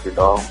 You broke your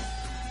doll.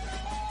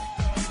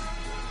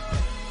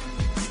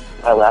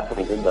 I laughed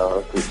when he did though. That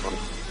was pretty funny.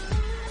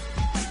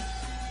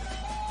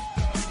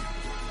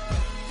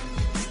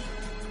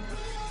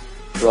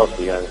 Who else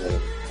do you guys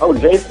have? Oh,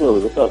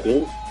 Jason, what's up,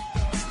 dude?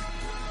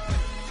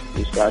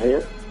 You just got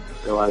here?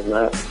 Realize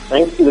that.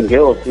 Thanks to the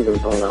guild, too, that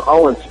was going on.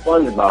 Oh, and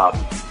SpongeBob.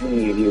 Let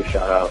me give you a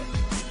shout out.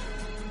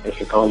 Thanks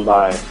for coming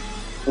by.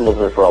 I've been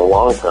listening for a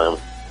long time.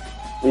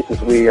 At least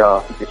since we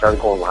started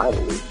going live,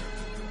 at least.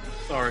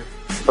 Sorry.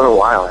 It's been a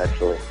while,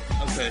 actually.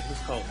 Okay,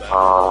 let's call it back.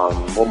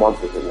 What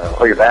month is it now?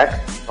 Oh, you're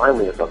back?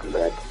 Finally, you're fucking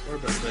back. Sorry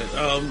about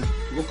that.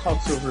 We'll call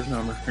Silver's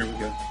number. Here we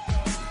go.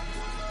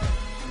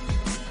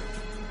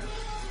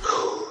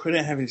 I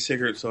didn't have any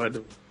cigarettes, so I had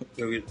to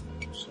go get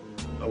some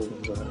old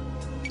ones out.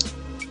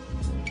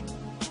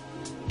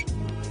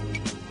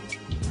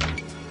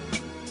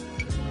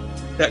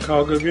 That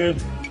call go good?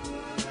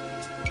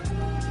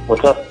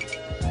 What's up?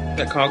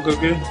 That call go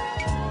good?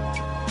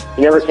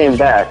 He never came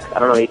back. I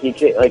don't know. I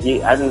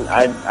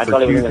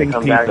thought he was going to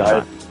come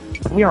back.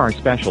 We are on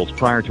specials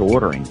prior to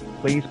ordering.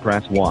 Please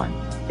press 1.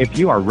 If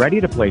you are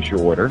ready to place your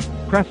order,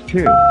 press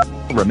 2.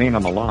 Remain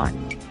on the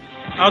line.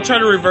 I'll try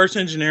to reverse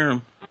engineer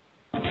him.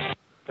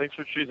 Thanks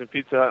for choosing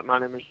Pizza Hut. My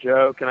name is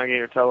Joe. Can I get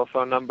your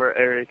telephone number,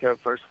 area code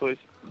first, please?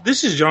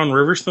 This is John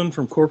Riverston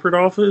from corporate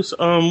office.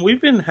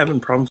 We've been having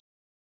problems.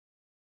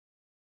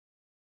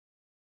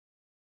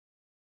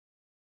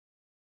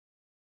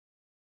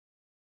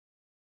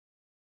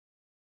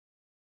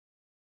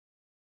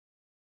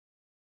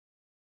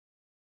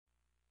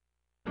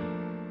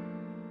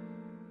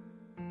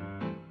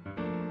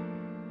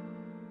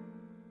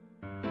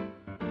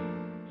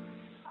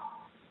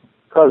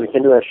 Because you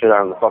can do that shit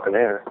out in the fucking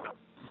air.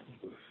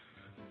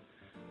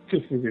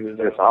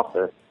 It's off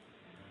there.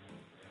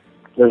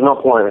 There's no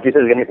point. If he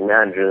says anything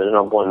manager, there's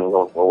no point in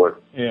going forward.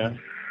 Yeah.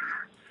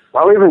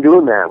 Why are we even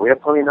doing that? We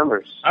have plenty of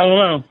numbers. I don't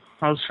know.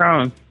 I was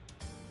trying.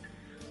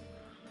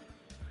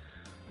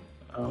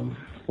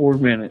 4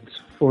 minutes.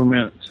 4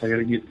 minutes. I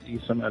gotta get you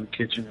something out of the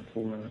kitchen in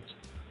 4 minutes.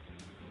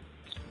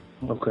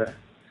 Okay.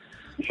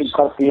 You should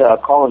cut the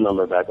calling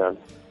number back on.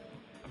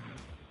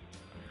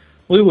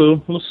 We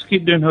will. Let's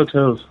keep doing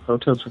hotels.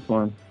 Hotels are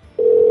fun.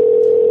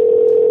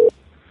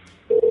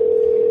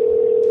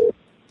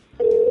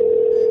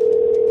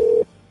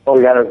 Oh,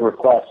 we got a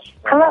request.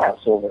 Hello.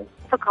 Silver.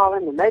 For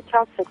calling the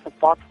Motel 6 of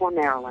Baltimore,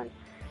 Maryland.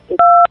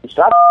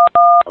 Stop.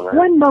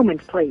 1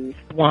 moment, please.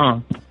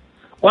 Wow.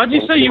 Why'd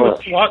you say you were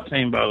a SWAT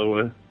team, by the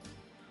way?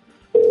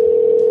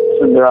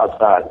 They're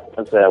outside.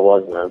 I'd say I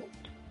was, man.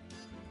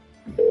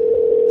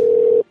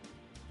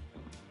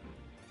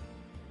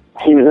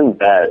 He was in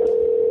bed. I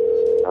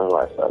don't know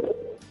why I said it.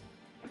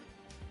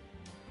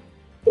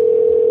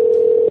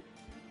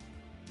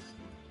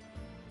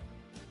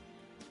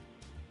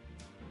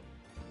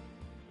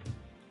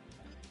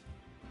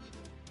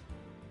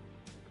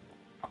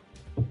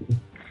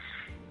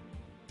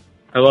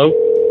 Hello?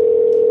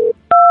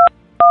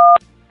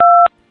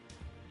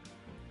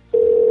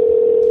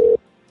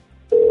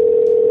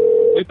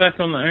 We back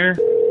on the air?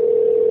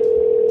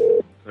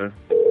 Okay.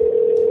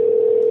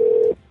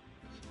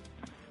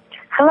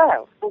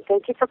 Hello, and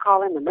thank you for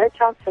calling the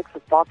Motel 6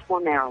 of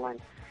Baltimore, Maryland.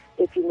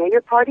 If you know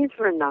your party's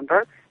room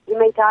number, you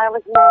may dial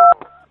it now.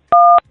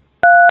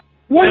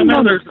 One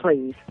moment,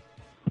 please.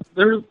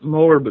 There's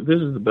more, but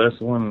this is the best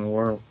one in the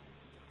world.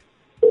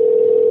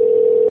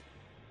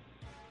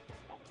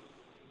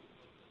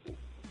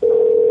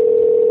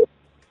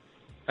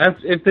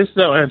 If this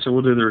don't answer,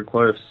 we'll do the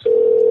request.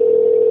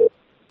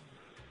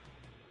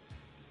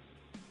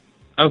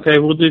 Okay,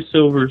 we'll do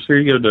silvers. Here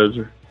you go,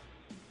 Dozer.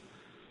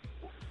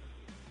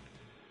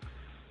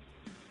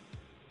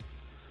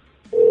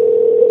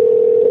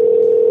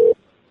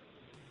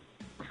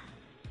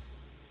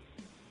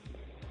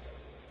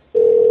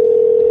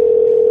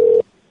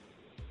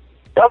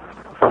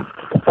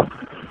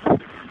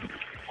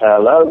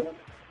 Hello?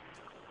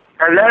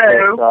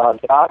 Hello?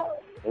 Josh?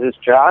 Is this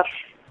Josh?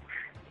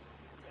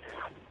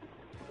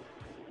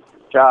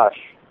 Josh.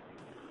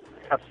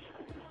 Yes.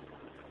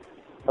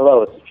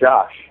 Hello, it's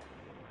Josh.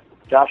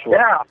 Joshua.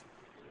 Yeah.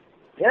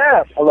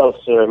 Yes. Hello,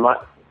 sir.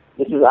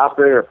 This is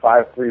operator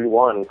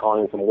 531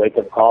 calling from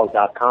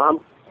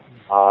wakeupcalls.com.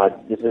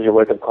 This is your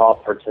wake-up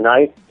call for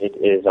tonight. It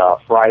is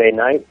Friday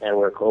night, and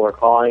we're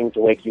calling to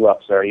wake you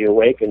up, sir. Are you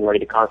awake and ready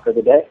to conquer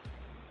the day?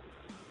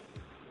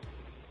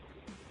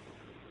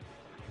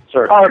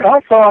 Sir.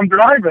 Also, I'm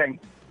driving.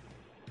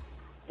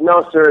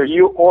 No, sir.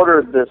 You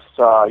ordered this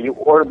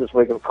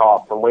wake-up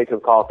call from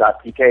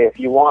wakeupcalls.pk. If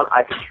you want,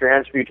 I can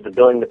transfer you to the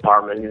billing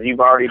department because you've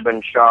already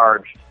been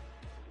charged.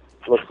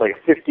 Looks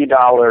like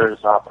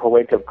 $50 per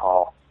wake-up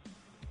call.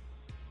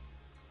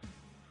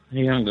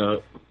 He hung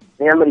up.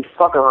 Damn it! He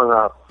fucking hung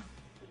up.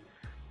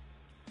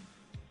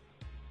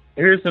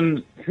 Here's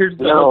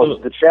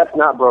the chat's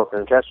not broken.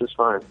 The chat's just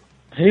fine.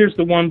 Here's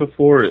the one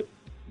before it,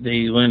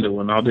 the Linda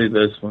one. I'll do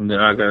this one. Then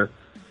I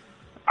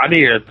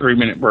need a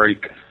 3-minute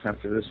break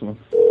after this one.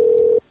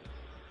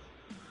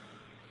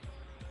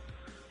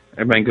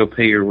 Everybody go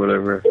pee or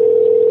whatever.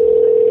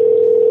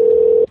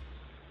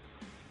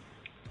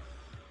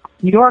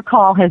 Your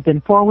call has been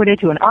forwarded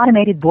to an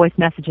automated voice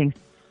messaging.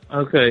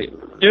 Okay,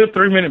 do a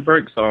 3-minute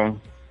break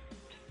song.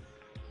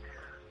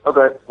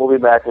 Okay, we'll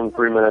be back in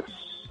 3 minutes.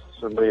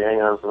 Somebody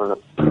hang on for a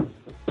minute.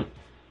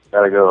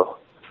 Gotta go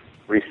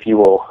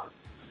refuel.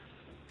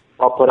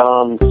 I'll put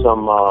on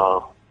some,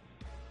 let's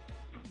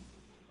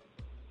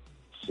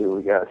see what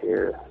we got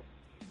here.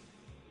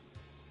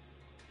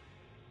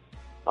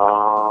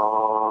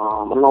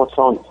 I don't know what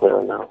song to play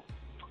right now.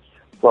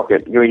 Fuck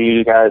it, give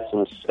you guys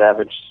some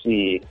Savage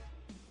C.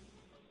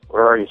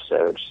 Where are you,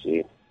 Savage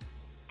C?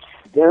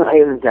 Damn, I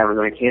hate this having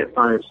I can't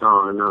find a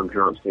song, and now I'm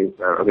drunk.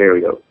 Okay, here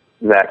we go.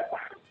 Back.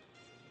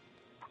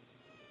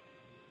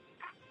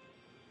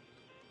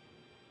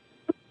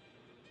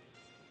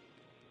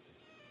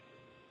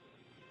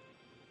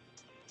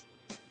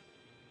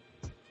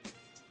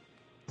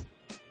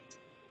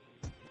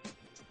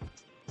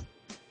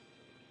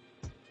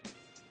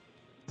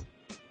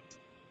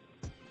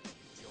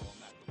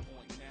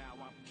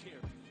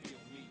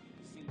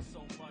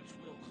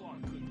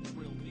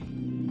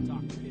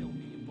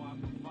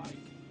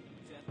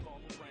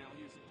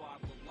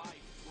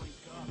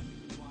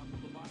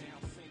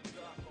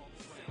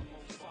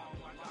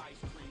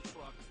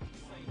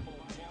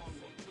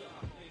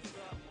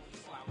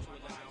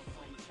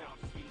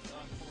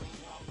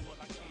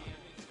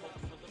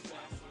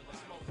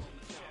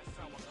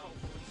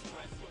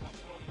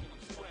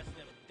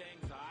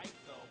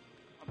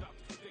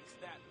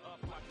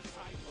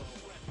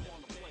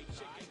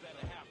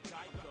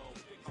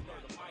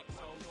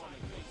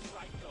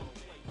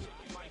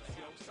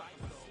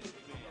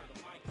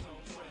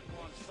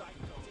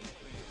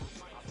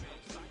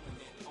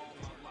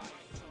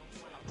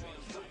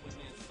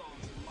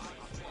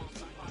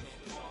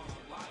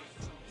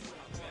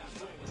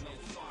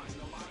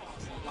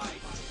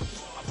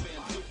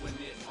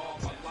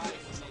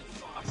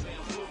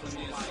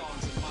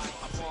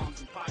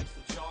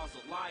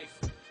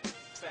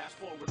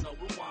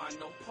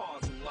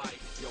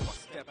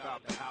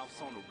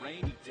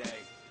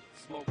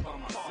 Smoke by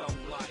myself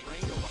like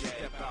rain.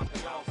 Step out the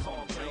house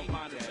on a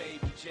rainy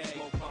day.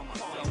 Smoke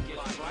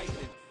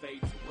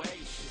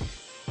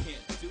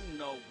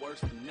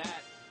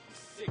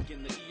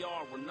in the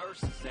ER where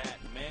nurses at,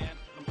 man.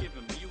 I'm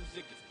giving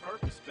music its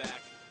purpose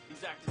back.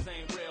 These actors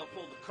ain't real,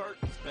 pull the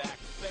curtains back.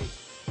 Fake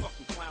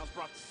fucking clowns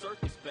brought the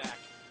circus back.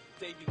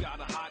 Davey got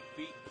a hot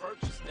beat,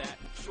 purchase that.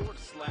 Sure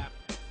to slap,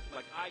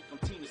 like Ike on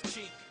Tina's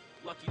cheek.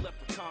 Lucky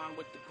leprechaun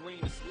with the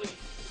greenest leaf.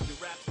 Your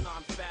rap's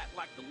non-fat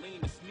like the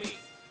leanest meat.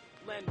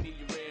 Lend me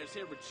your ears,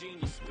 hear a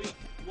genius speak.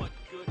 What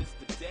good is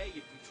the day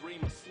if you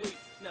dream of sleep?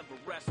 Never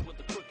rest with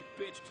a crooked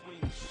bitch between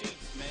the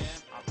sheets, man.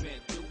 I've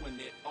been doing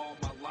it all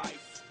my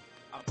life.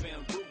 I've been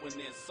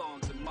ruining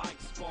songs and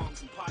mics,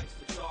 songs and pipes,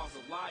 the jaws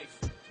of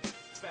life.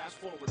 Fast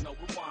forward, no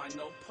rewind,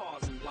 no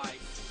pause in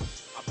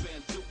life. I've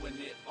been doing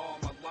it all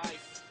my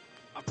life.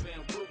 I've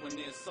been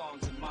ruining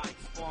songs and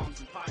mics, songs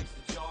and pipes,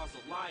 the jaws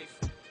of life.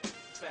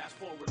 Fast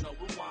forward, no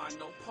rewind,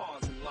 no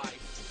pause in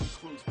life.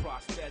 Crew's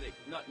prosthetic,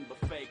 nothing but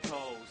fake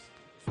hoes.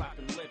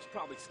 Flapping lips,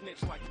 probably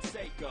snitch like a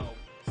Seiko.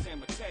 San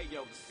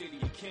Mateo, the city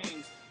of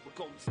kings. We're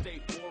Golden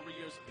State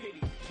Warriors, pity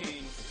the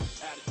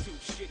kings. Attitude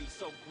shitty,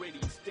 so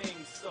gritty,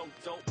 stings. So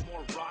dope,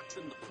 more rock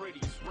than the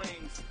prettiest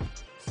rings.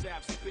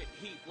 Stab spit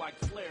heat like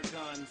flare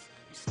guns.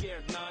 You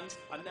scared none?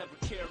 I never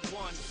cared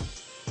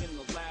once. In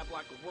the lab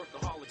like a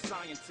workaholic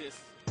scientist.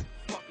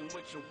 Fucking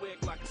with your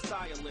wig like a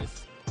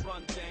stylist.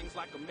 Run things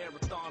like a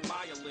marathon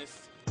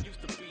milelist.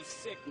 Used to be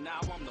sick, now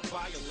I'm the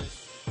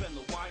vilest. Been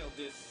the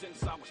wildest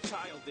since I was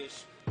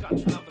childish. Got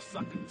your number,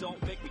 sucker,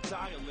 don't make me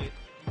dial it.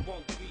 You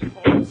won't be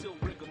hard till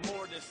rigor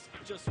mortis.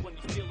 Just when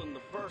you feeling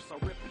the verse, I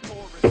rip the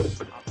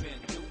chorus. I've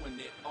been doing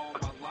it all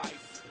my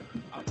life.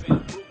 I've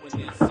been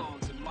ruining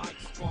songs and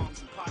mics, songs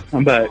and pipes.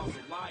 I'm back.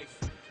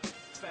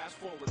 Fast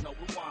forward, no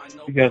rewind,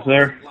 no You guys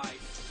there?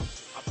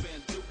 I've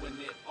been doing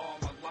it all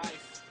my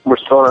life. We're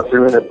still on a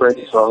 3-minute break.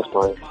 The song's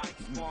playing.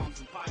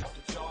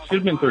 Should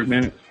have been 3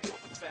 minutes.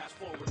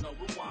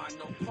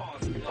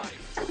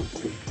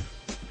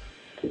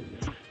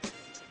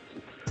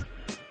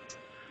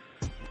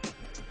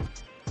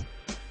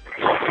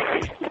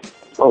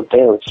 Oh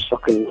damn, it's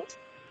fucking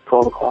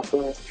 12 o'clock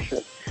already.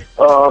 Shit.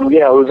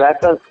 Yeah, was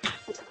that then?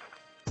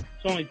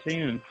 It's only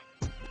 10.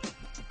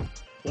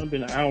 It's only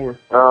been an hour.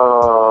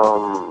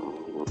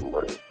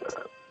 What is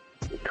that?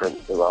 Turn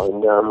the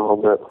volume down a little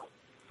bit.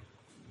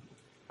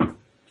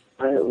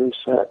 Alright,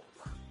 reset.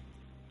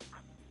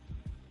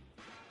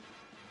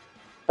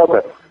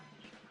 Okay.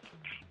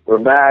 We're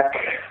back.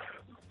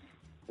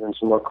 And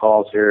some more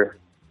calls here.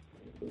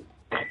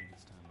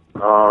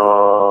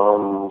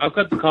 I've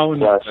got the call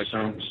in.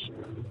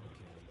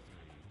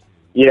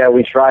 Yeah,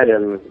 we tried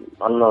him.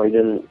 I don't know, he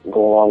didn't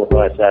go along with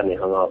what I said and he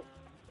hung up.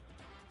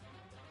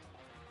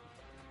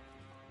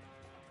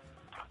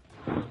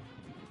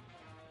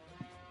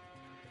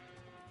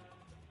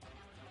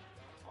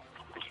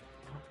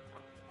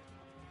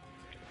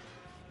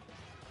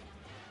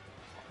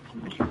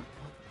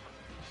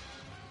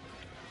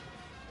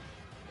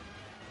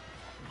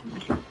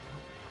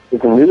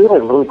 Is the music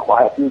like really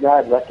quiet for you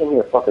guys? I can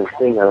hear a fucking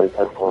thing out of these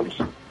headphones.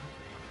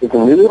 Is the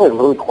music like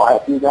really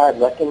quiet for you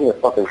guys? I can hear a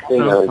fucking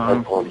thing out of these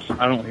headphones.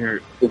 I don't hear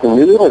it. Is the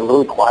music like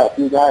really quiet for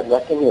you guys? I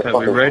can hear a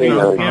fucking thing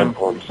out of these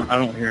headphones. I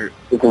don't hear it.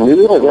 Is the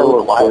music like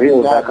really quiet for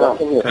you guys? I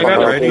can hear a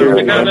fucking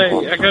thing out of these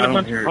headphones. I got a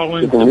bunch of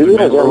call-ins. Is the music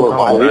like really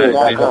quiet for you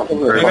guys? I can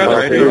hear a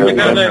fucking thing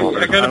out of these headphones.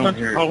 I got a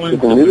bunch of call-ins. Is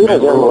the music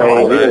like really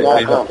quiet for you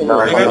guys? I can hear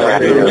a fucking thing out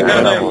of these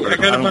headphones. I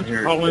got a bunch of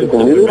call-ins. Is the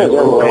music like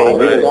really quiet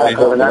for you guys?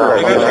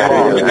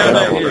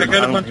 I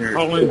got a bunch of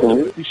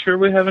call-ins. You sure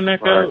we have an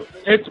echo?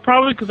 It's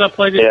probably because I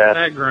played it in the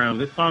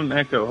background. It's on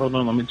echo. Hold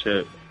on, let me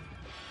check.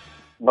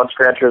 Butt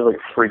scratcher's like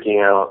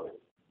freaking out.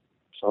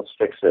 So let's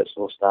fix this.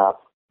 We'll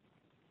stop.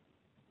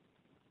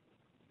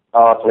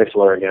 Oh, it's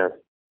Mixler again.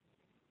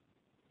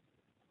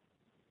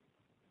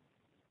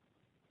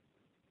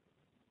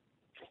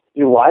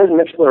 Dude, why is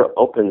Mixler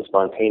open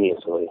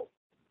spontaneously?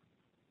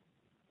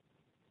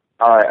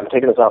 Alright, I'm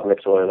taking this off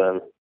Mixler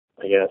then,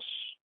 I guess.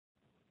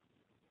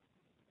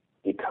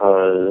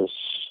 Because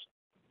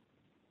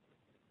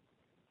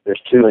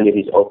there's too many of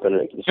these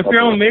open. If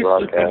you're on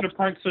Mixler, go to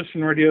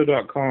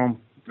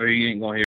PikeSessionRadio.com, or you ain't going to hear